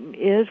money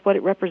is, what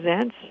it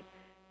represents,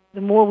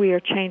 the more we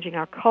are changing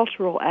our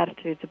cultural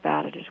attitudes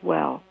about it as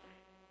well.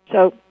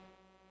 So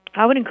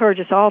I would encourage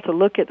us all to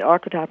look at the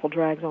archetypal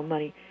drags on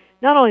money.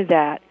 Not only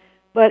that,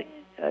 but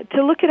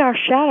to look at our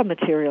shadow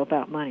material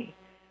about money.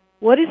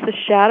 What is the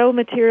shadow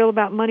material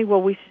about money?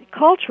 Well,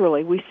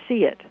 culturally, we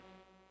see it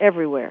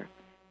everywhere.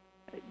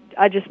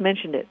 I just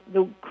mentioned it.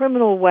 The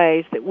criminal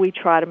ways that we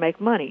try to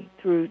make money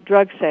through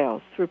drug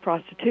sales, through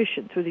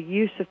prostitution, through the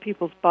use of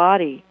people's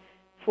body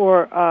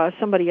for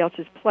somebody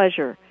else's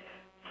pleasure,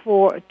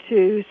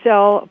 to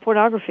sell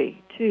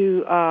pornography,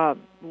 to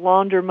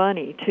launder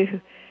money,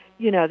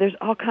 there's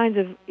all kinds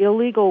of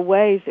illegal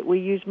ways that we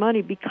use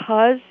money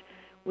because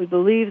we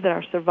believe that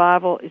our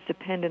survival is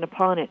dependent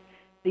upon it.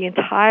 The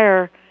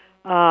entire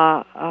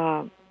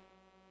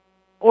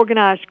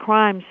organized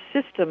crime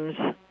systems,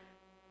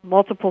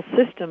 multiple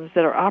systems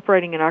that are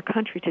operating in our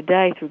country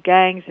today through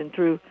gangs and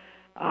through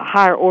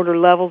higher order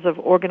levels of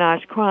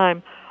organized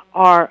crime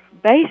are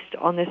based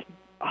on this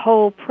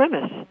whole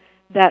premise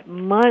that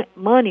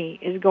money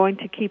is going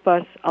to keep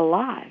us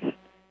alive,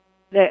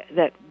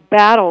 that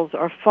battles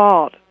are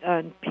fought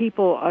and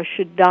people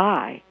should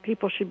die,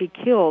 people should be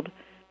killed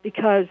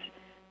because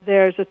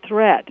there's a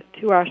threat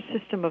to our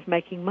system of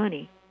making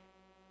money.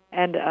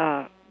 And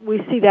we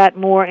see that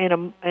more in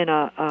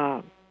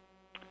a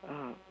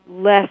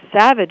less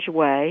savage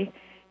way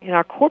in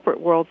our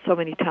corporate world so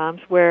many times,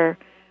 where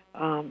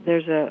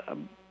there's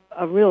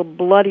a real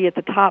bloody at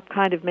the top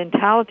kind of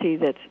mentality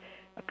that's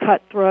a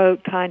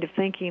cutthroat kind of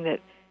thinking that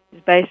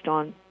is based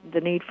on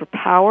the need for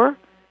power,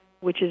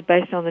 which is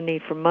based on the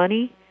need for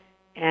money,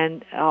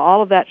 and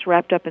all of that's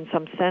wrapped up in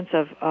some sense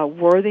of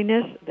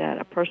worthiness, that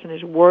a person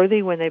is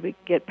worthy when they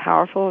get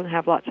powerful and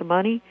have lots of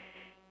money.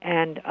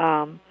 And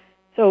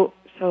so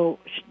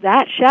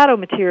that shadow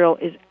material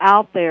is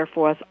out there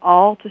for us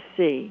all to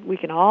see. We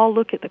can all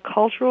look at the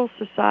cultural,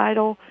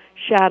 societal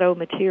shadow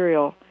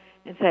material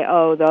and say,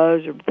 oh,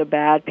 those are the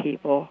bad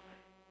people.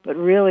 But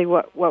really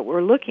what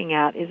we're looking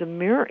at is a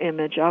mirror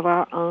image of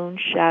our own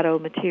shadow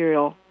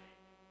material.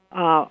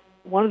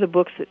 One of the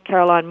books that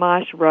Caroline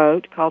Myss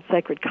wrote, called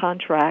Sacred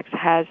Contracts,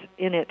 has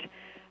in it,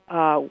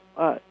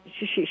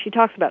 she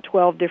talks about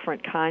 12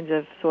 different kinds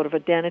of sort of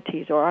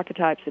identities or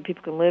archetypes that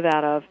people can live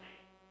out of.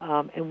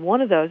 And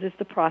one of those is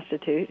the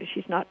prostitute.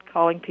 She's not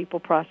calling people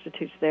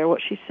prostitutes there.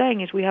 What she's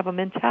saying is we have a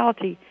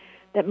mentality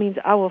that means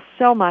I will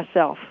sell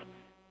myself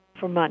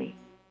for money.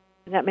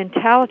 And that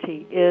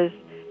mentality is,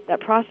 that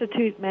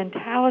prostitute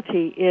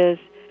mentality is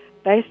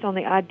based on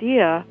the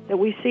idea that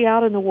we see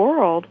out in the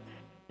world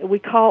that we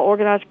call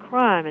organized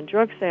crime and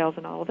drug sales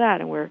and all of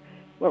that. And what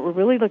we're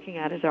really looking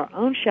at is our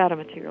own shadow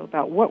material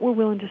about what we're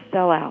willing to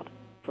sell out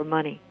for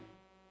money.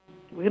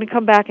 We're going to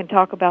come back and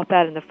talk about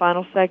that in the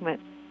final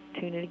segment.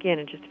 Tune in again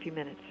in just a few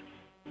minutes.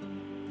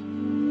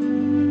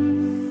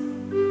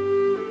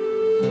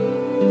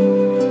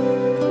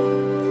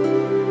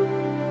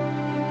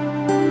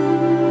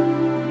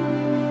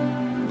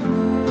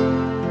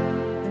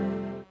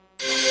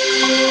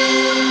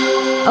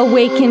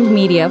 Awakened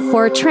media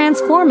for a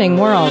transforming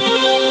world.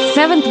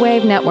 Seventh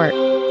Wave Network.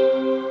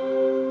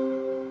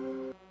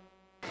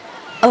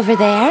 Over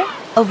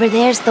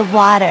there's the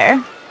water.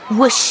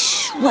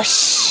 Whoosh,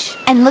 whoosh.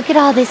 And look at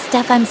all this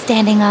stuff I'm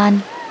standing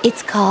on.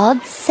 It's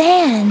called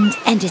sand,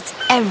 and it's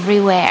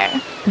everywhere.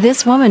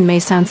 This woman may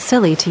sound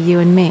silly to you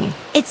and me.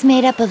 It's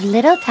made up of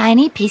little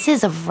tiny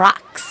pieces of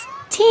rocks.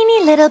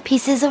 Teeny little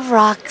pieces of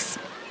rocks.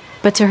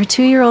 But to her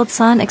 2-year-old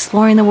son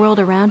exploring the world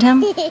around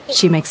him,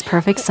 she makes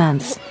perfect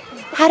sense.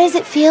 How does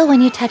it feel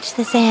when you touch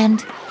the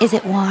sand? Is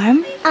it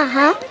warm?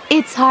 Uh-huh.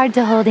 It's hard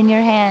to hold in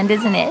your hand,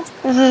 isn't it?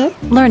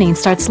 Mm-hmm. Learning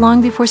starts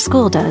long before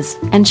school does,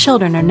 and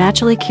children are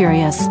naturally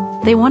curious.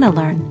 They want to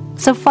learn,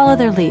 so follow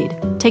their lead.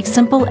 Take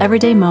simple,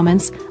 everyday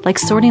moments, like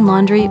sorting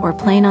laundry or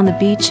playing on the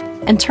beach,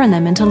 and turn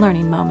them into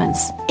learning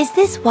moments. Is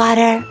this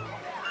water?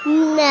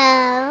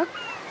 No.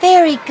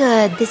 Very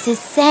good. This is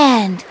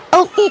sand.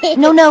 Oh,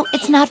 no,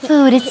 it's not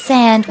food. It's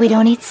sand. We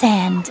don't eat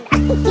sand.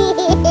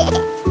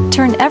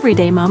 Turn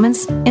everyday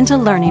moments into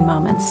learning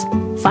moments.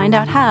 Find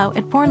out how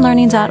at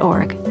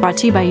bornlearning.org. Brought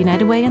to you by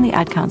United Way and the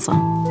Ad Council.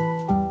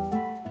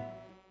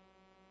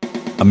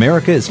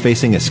 America is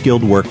facing a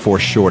skilled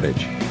workforce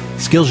shortage.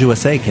 Skills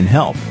USA can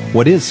help.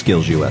 What is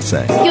Skills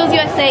USA? Skills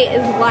USA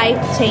is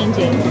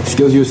life-changing.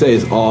 Skills USA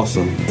is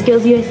awesome.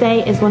 Skills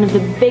USA is one of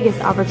the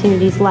biggest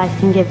opportunities life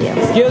can give you.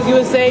 Skills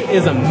USA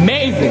is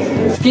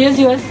amazing. Skills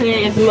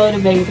USA is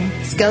motivating.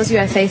 Skills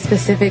USA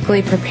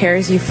specifically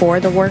prepares you for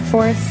the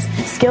workforce.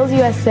 Skills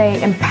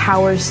USA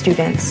empowers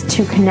students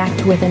to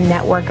connect with a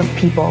network of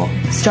people,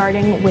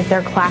 starting with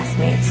their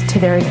classmates, to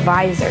their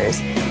advisors,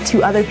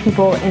 to other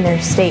people in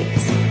their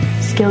states.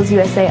 Skills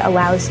USA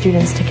allows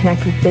students to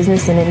connect with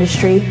business and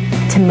industry,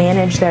 to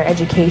manage their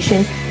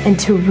education, and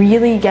to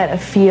really get a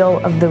feel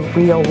of the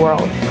real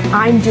world.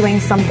 I'm doing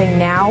something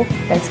now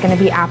that's going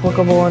to be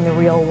applicable in the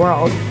real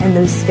world, and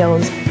those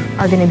skills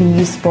are going to be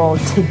useful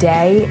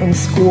today in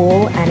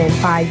school and in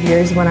 5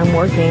 years when I'm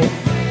working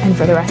and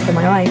for the rest of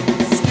my life.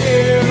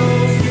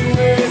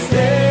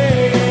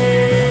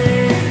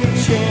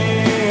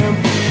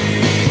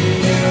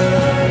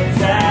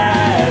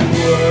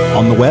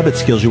 On the web at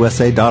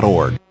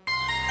skillsusa.org.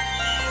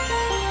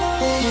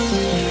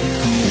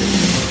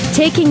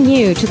 Taking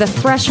you to the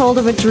threshold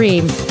of a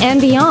dream and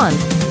beyond.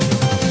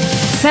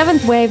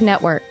 Seventh Wave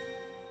Network.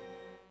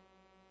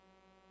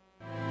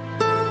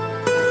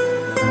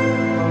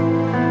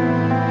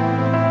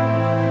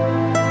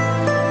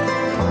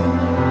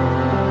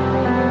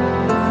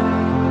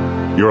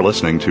 You're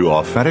listening to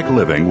Authentic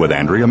Living with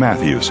Andrea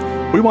Matthews.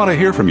 We want to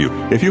hear from you.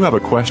 If you have a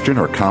question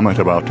or comment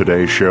about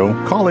today's show,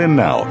 call in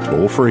now,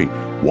 toll free,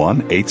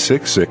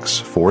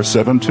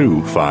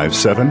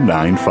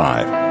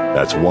 1-866-472-5795.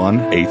 That's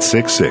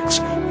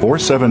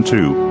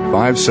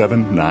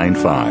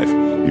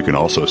 1-866-472-5795. You can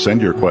also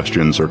send your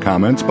questions or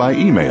comments by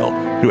email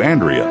to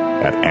Andrea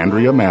at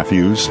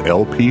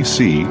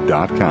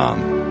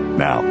AndreaMatthewsLPC.com.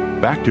 Now,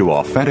 back to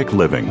Authentic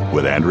Living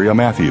with Andrea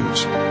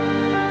Matthews.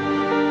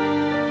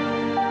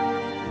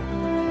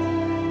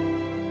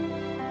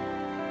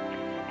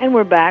 And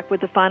we're back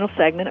with the final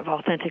segment of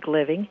Authentic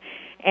Living.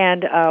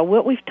 And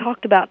what we've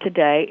talked about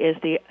today is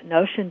the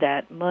notion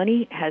that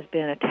money has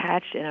been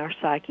attached in our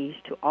psyches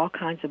to all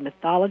kinds of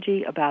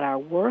mythology about our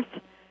worth,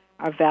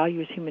 our value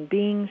as human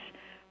beings,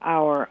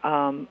 our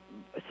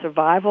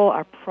survival,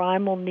 our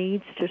primal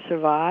needs to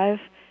survive.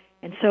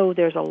 And so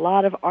there's a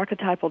lot of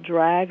archetypal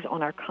drags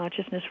on our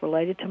consciousness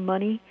related to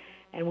money,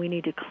 and we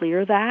need to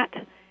clear that.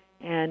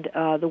 And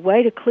the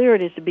way to clear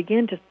it is to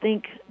begin to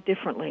think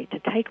differently, to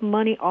take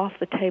money off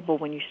the table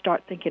when you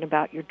start thinking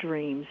about your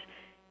dreams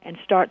and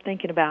start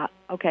thinking about,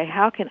 okay,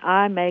 how can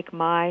I make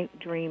my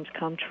dreams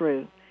come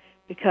true?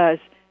 Because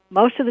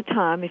most of the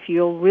time, if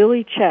you'll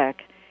really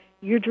check,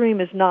 your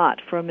dream is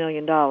not for $1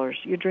 million.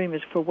 Your dream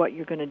is for what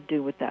you're going to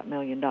do with that $1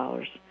 million.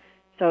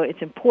 So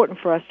it's important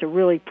for us to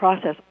really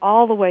process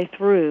all the way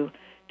through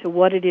to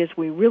what it is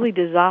we really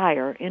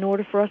desire in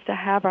order for us to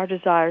have our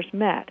desires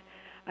met.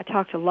 I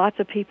talk to lots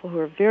of people who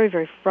are very,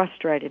 very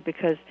frustrated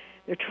because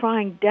they're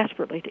trying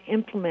desperately to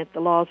implement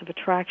the laws of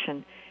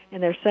attraction,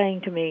 and they're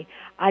saying to me,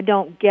 I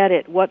don't get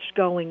it. What's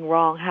going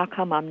wrong? How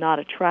come I'm not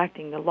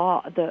attracting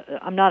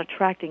I'm not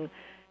attracting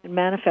and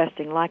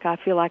manifesting like I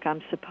feel like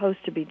I'm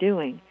supposed to be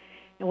doing?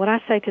 And what I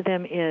say to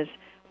them is,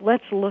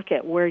 let's look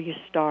at where you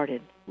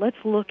started. Let's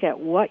look at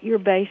what you're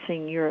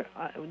basing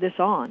this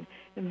on.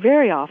 And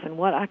very often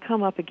what I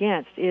come up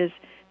against is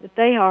that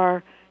they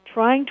are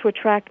trying to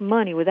attract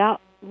money without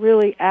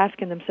really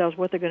asking themselves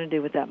what they're going to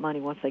do with that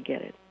money once they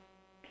get it.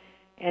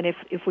 And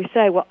if we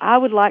say, well, I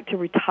would like to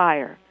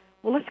retire,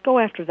 well, let's go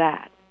after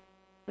that.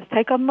 Let's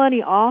take our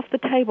money off the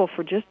table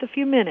for just a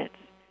few minutes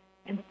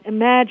and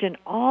imagine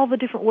all the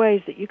different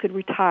ways that you could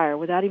retire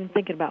without even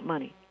thinking about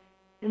money.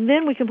 And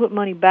then we can put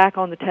money back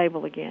on the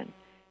table again.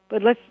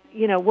 But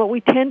what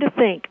we tend to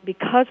think,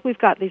 because we've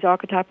got these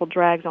archetypal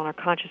drags on our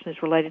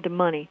consciousness related to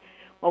money,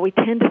 what we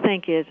tend to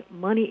think is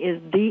money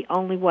is the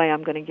only way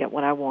I'm going to get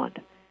what I want.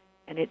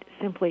 And it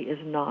simply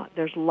is not.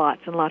 There's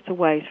lots and lots of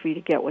ways for you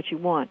to get what you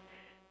want.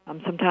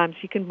 Sometimes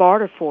you can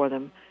barter for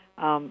them.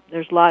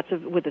 There's lots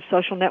of, with the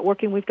social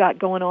networking we've got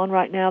going on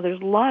right now,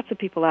 there's lots of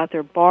people out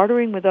there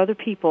bartering with other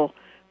people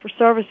for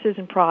services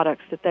and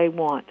products that they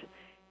want.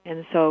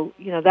 And so,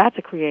 that's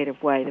a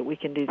creative way that we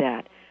can do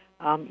that.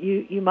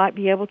 You might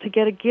be able to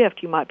get a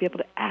gift. You might be able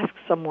to ask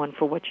someone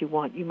for what you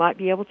want. You might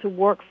be able to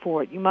work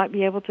for it. You might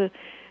be able to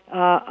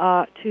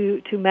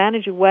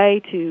manage a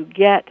way to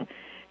get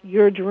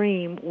your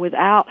dream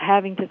without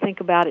having to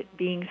think about it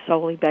being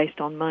solely based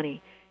on money.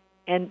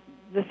 And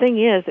the thing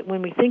is that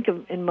when we think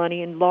of in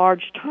money in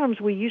large terms,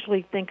 we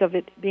usually think of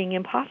it being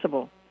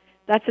impossible.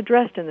 That's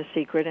addressed in The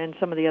Secret and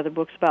some of the other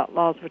books about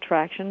laws of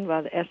attraction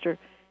by Esther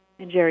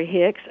and Jerry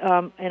Hicks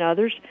and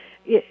others.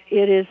 The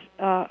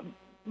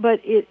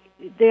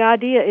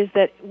idea is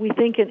that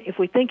if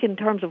we think in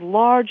terms of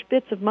large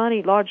bits of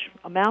money, large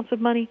amounts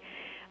of money,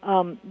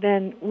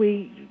 then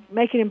we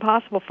make it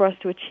impossible for us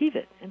to achieve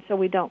it, and so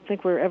we don't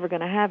think we're ever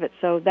going to have it.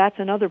 So that's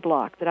another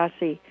block that I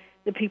see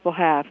that people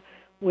have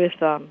with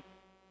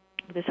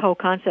this whole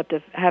concept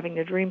of having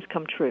their dreams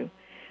come true.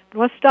 But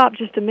let's stop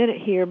just a minute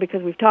here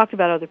because we've talked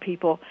about other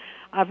people.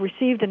 I've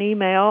received an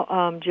email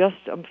just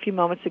a few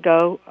moments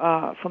ago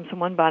from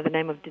someone by the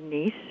name of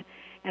Denise,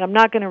 And I'm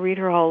not going to read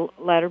her whole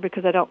letter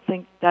because I don't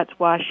think that's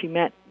why she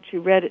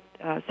read it,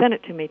 sent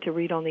it to me to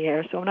read on the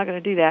air, so I'm not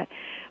going to do that.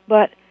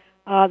 But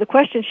the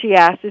question she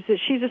asked is that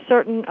she's a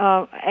certain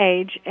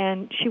age,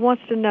 and she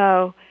wants to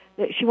know,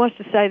 that she wants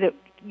to say that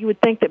you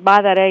would think that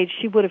by that age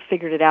she would have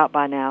figured it out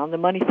by now. And the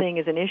money thing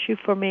is an issue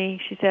for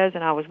me, she says,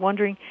 and I was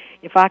wondering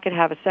if I could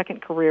have a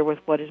second career with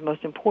what is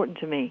most important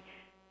to me,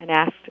 and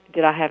asked,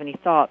 did I have any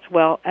thoughts?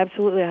 Well,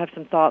 absolutely I have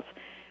some thoughts.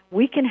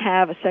 We can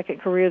have a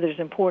second career that is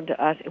important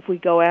to us if we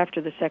go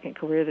after the second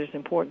career that is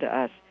important to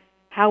us.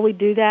 How we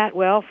do that?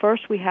 Well,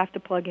 first we have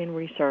to plug in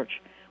research.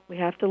 We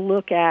have to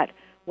look at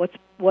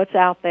what's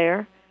out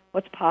there,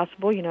 what's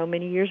possible. You know,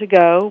 many years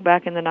ago,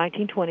 back in the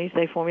 1920s,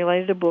 they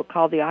formulated a book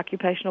called the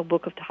Occupational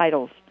Book of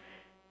Titles.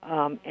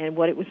 And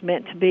what it was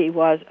meant to be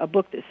was a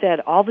book that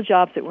said all the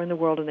jobs that were in the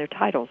world and their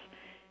titles.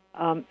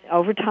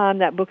 Over time,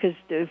 that book has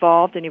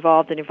evolved and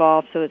evolved and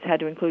evolved, so it's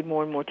had to include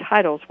more and more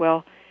titles.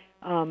 Well,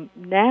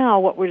 now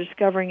what we're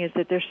discovering is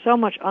that there's so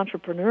much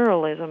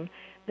entrepreneurialism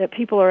that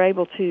people are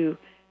able to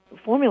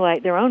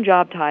formulate their own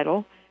job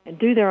title and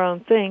do their own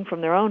thing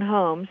from their own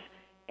homes.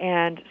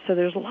 And so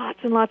there's lots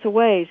and lots of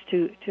ways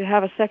to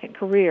have a second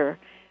career.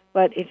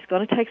 But it's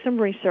going to take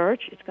some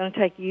research. It's going to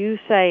take you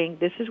saying,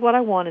 this is what I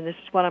want and this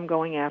is what I'm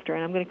going after,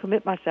 and I'm going to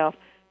commit myself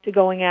to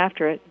going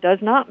after it. Does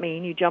not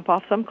mean you jump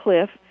off some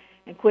cliff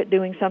and quit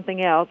doing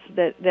something else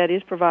that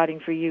is providing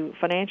for you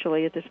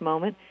financially at this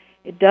moment.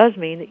 It does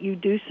mean that you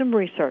do some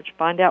research,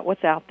 find out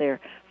what's out there,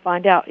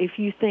 find out if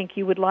you think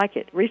you would like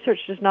it. Research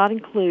does not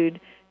include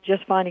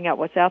just finding out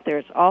what's out there.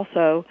 It's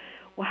also,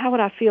 well, how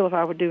would I feel if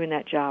I were doing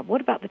that job?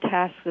 What about the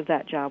tasks of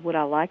that job? Would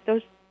I like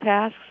those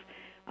tasks?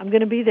 I'm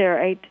going to be there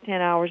 8 to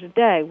 10 hours a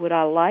day. Would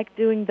I like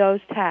doing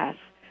those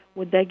tasks?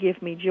 Would they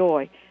give me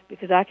joy?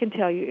 Because I can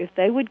tell you, if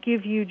they would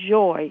give you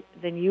joy,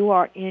 then you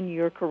are in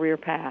your career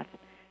path.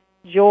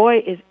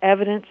 Joy is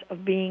evidence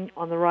of being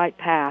on the right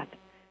path.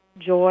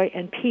 Joy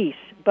and peace,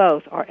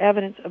 both, are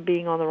evidence of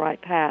being on the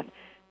right path.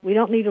 We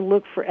don't need to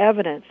look for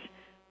evidence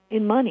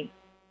in money.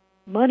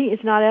 Money is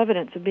not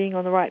evidence of being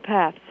on the right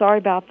path. Sorry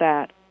about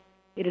that.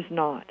 It is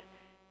not.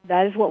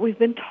 That is what we've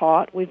been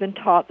taught. We've been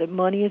taught that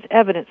money is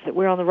evidence that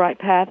we're on the right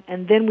path,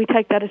 and then we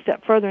take that a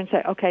step further and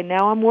say, okay,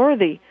 now I'm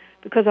worthy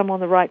because I'm on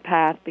the right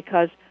path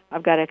because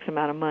I've got X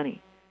amount of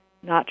money.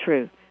 Not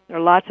true. There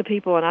are lots of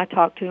people, and I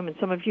talk to them, and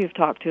some of you have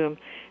talked to them,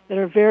 that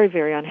are very,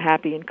 very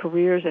unhappy in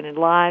careers and in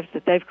lives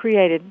that they've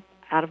created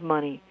out of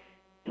money.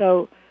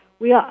 So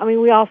we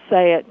all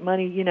say it.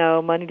 Money,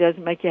 money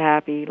doesn't make you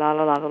happy. La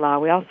la la la la.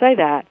 We all say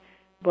that,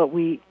 but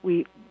we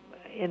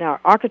in our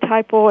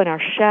archetypal, in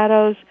our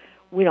shadows,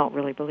 we don't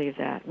really believe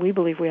that. We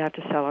believe we have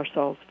to sell our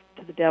souls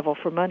to the devil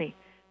for money.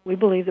 We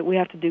believe that we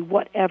have to do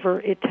whatever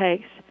it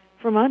takes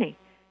for money,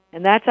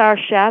 and that's our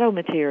shadow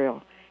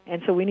material.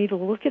 And so we need to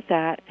look at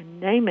that and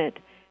name it.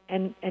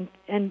 And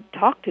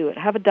talk to it,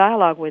 have a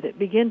dialogue with it,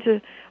 begin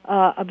to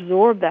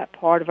absorb that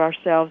part of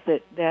ourselves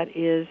that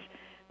is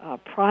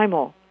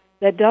primal,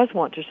 that does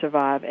want to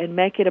survive, and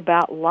make it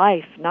about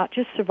life, not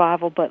just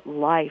survival, but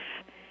life.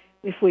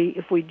 If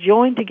we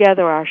join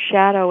together our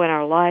shadow and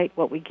our light,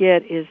 what we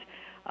get is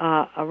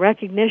a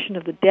recognition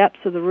of the depths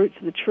of the roots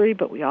of the tree,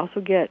 but we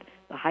also get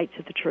the heights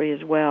of the tree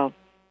as well.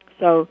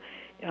 So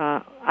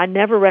I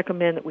never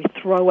recommend that we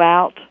throw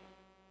out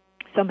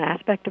some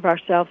aspect of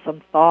ourselves,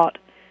 some thought,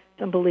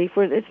 some belief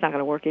where it's not going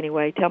to work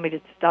anyway. Tell me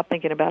to stop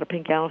thinking about a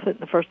pink elephant,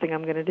 and the first thing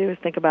I'm going to do is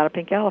think about a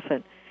pink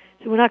elephant.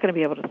 So we're not going to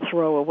be able to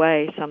throw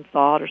away some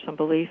thought or some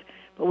belief,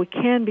 but we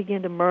can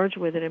begin to merge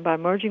with it. And by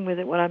merging with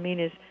it, what I mean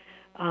is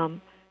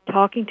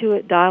talking to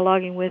it,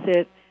 dialoguing with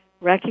it,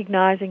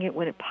 recognizing it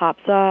when it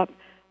pops up,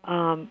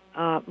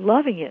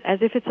 loving it as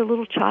if it's a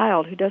little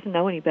child who doesn't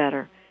know any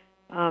better.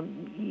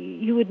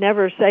 You would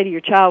never say to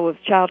your child,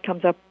 if a child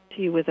comes up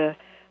to you with a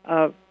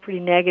pretty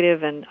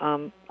negative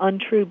and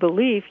untrue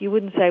belief, you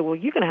wouldn't say, well,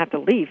 you're going to have to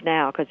leave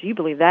now because you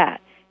believe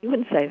that. You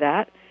wouldn't say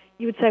that.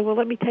 You would say, well,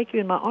 let me take you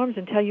in my arms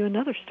and tell you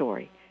another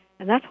story.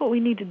 And that's what we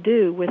need to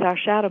do with our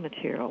shadow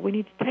material. We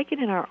need to take it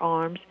in our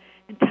arms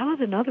and tell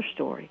it another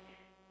story.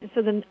 And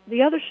so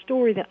the other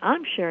story that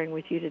I'm sharing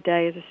with you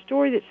today is a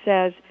story that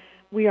says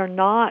we are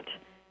not,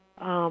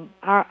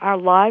 our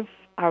lives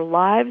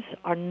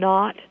are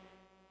not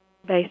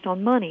based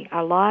on money.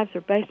 Our lives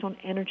are based on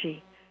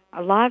energy.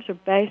 Our lives are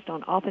based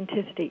on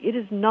authenticity. It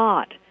is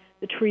not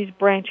the tree's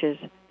branches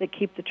that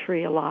keep the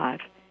tree alive.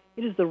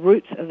 It is the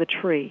roots of the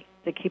tree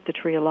that keep the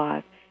tree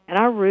alive. And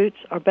our roots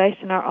are based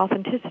in our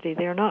authenticity.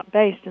 They are not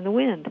based in the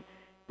wind.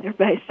 They're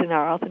based in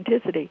our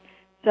authenticity.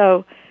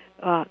 So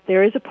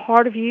there is a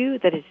part of you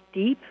that is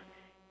deep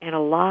and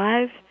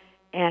alive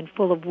and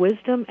full of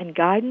wisdom and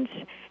guidance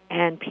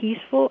and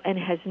peaceful and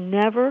has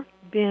never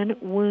been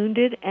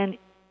wounded and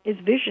is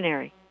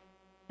visionary.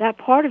 That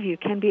part of you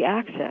can be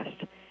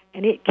accessed.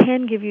 And it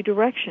can give you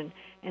direction.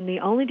 And the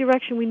only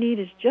direction we need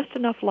is just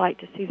enough light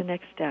to see the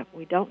next step.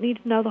 We don't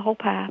need to know the whole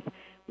path.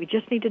 We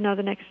just need to know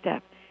the next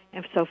step.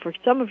 And so for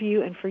some of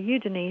you and for you,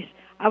 Denise,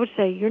 I would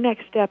say your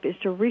next step is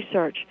to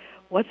research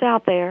what's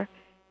out there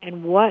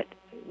and what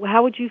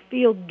how would you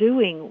feel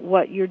doing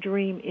what your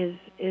dream is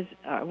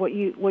what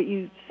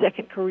your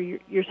second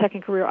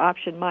career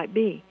option might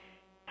be?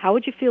 How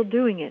would you feel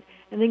doing it?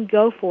 And then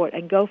go for it,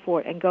 and go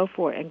for it, and go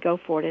for it, and go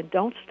for it, and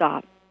don't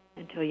stop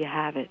until you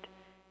have it.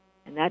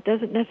 And that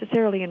doesn't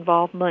necessarily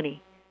involve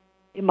money.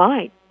 It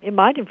might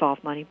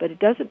involve money, but it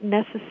doesn't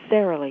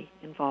necessarily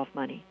involve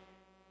money.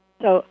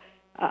 So,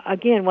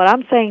 again, what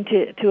I'm saying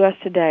to us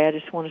today, I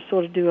just want to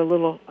sort of do a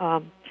little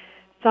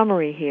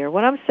summary here.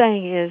 What I'm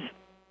saying is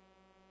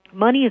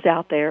money is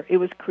out there. It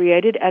was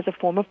created as a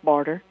form of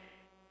barter,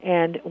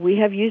 and we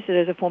have used it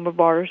as a form of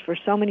barter for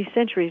so many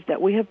centuries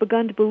that we have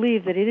begun to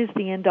believe that it is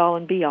the end-all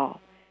and be-all,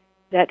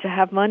 that to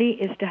have money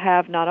is to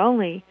have not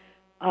only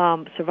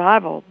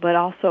survival, but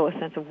also a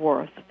sense of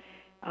worth.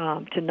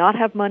 To not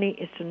have money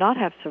is to not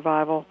have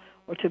survival,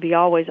 or to be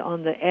always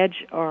on the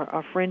edge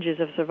or fringes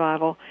of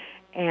survival,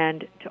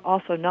 and to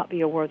also not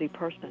be a worthy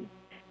person.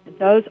 And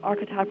those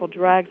archetypal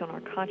drags on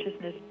our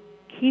consciousness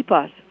keep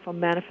us from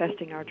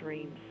manifesting our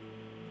dreams.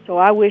 So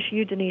I wish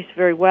you, Denise,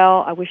 very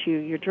well. I wish you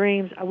your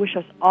dreams. I wish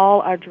us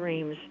all our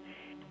dreams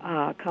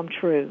come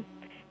true.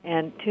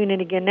 And tune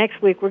in again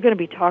next week. We're going to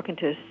be talking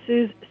to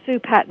Sue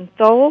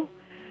Patton-Thole.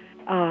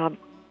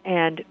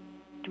 And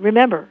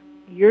remember,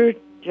 your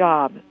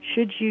job,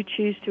 should you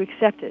choose to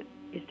accept it,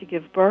 is to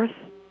give birth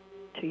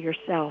to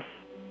yourself.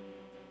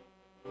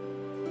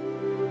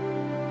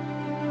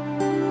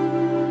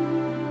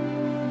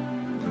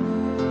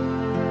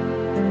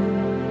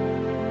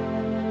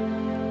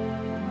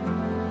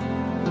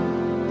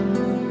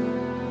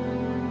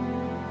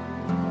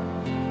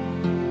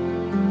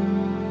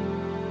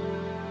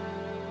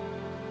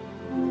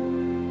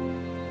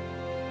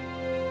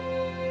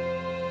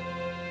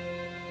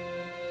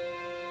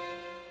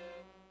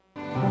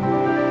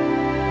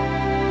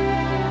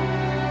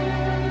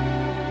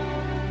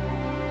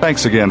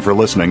 Thanks again for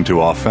listening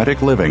to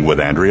Authentic Living with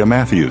Andrea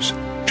Matthews.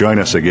 Join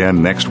us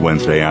again next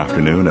Wednesday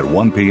afternoon at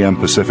 1 p.m.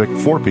 Pacific,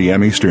 4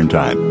 p.m. Eastern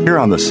Time, here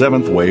on the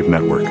Seventh Wave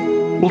Network.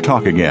 We'll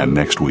talk again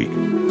next week.